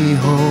me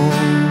whole.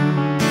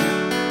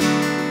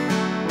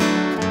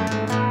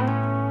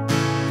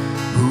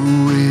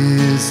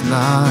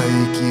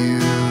 Like you,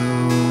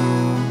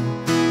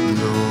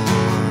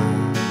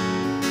 Lord.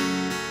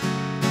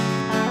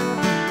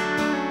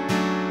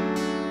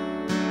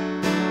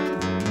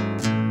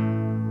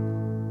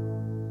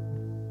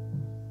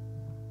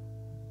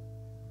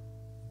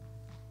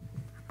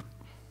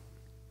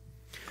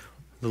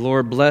 The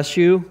Lord bless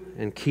you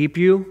and keep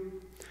you.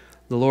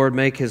 The Lord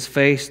make his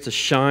face to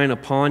shine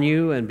upon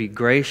you and be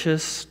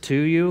gracious to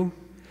you.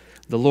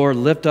 The Lord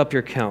lift up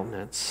your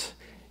countenance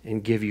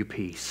and give you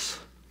peace.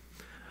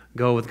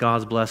 Go with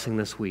God's blessing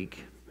this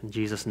week. In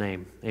Jesus'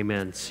 name,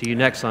 amen. See you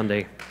next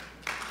Sunday.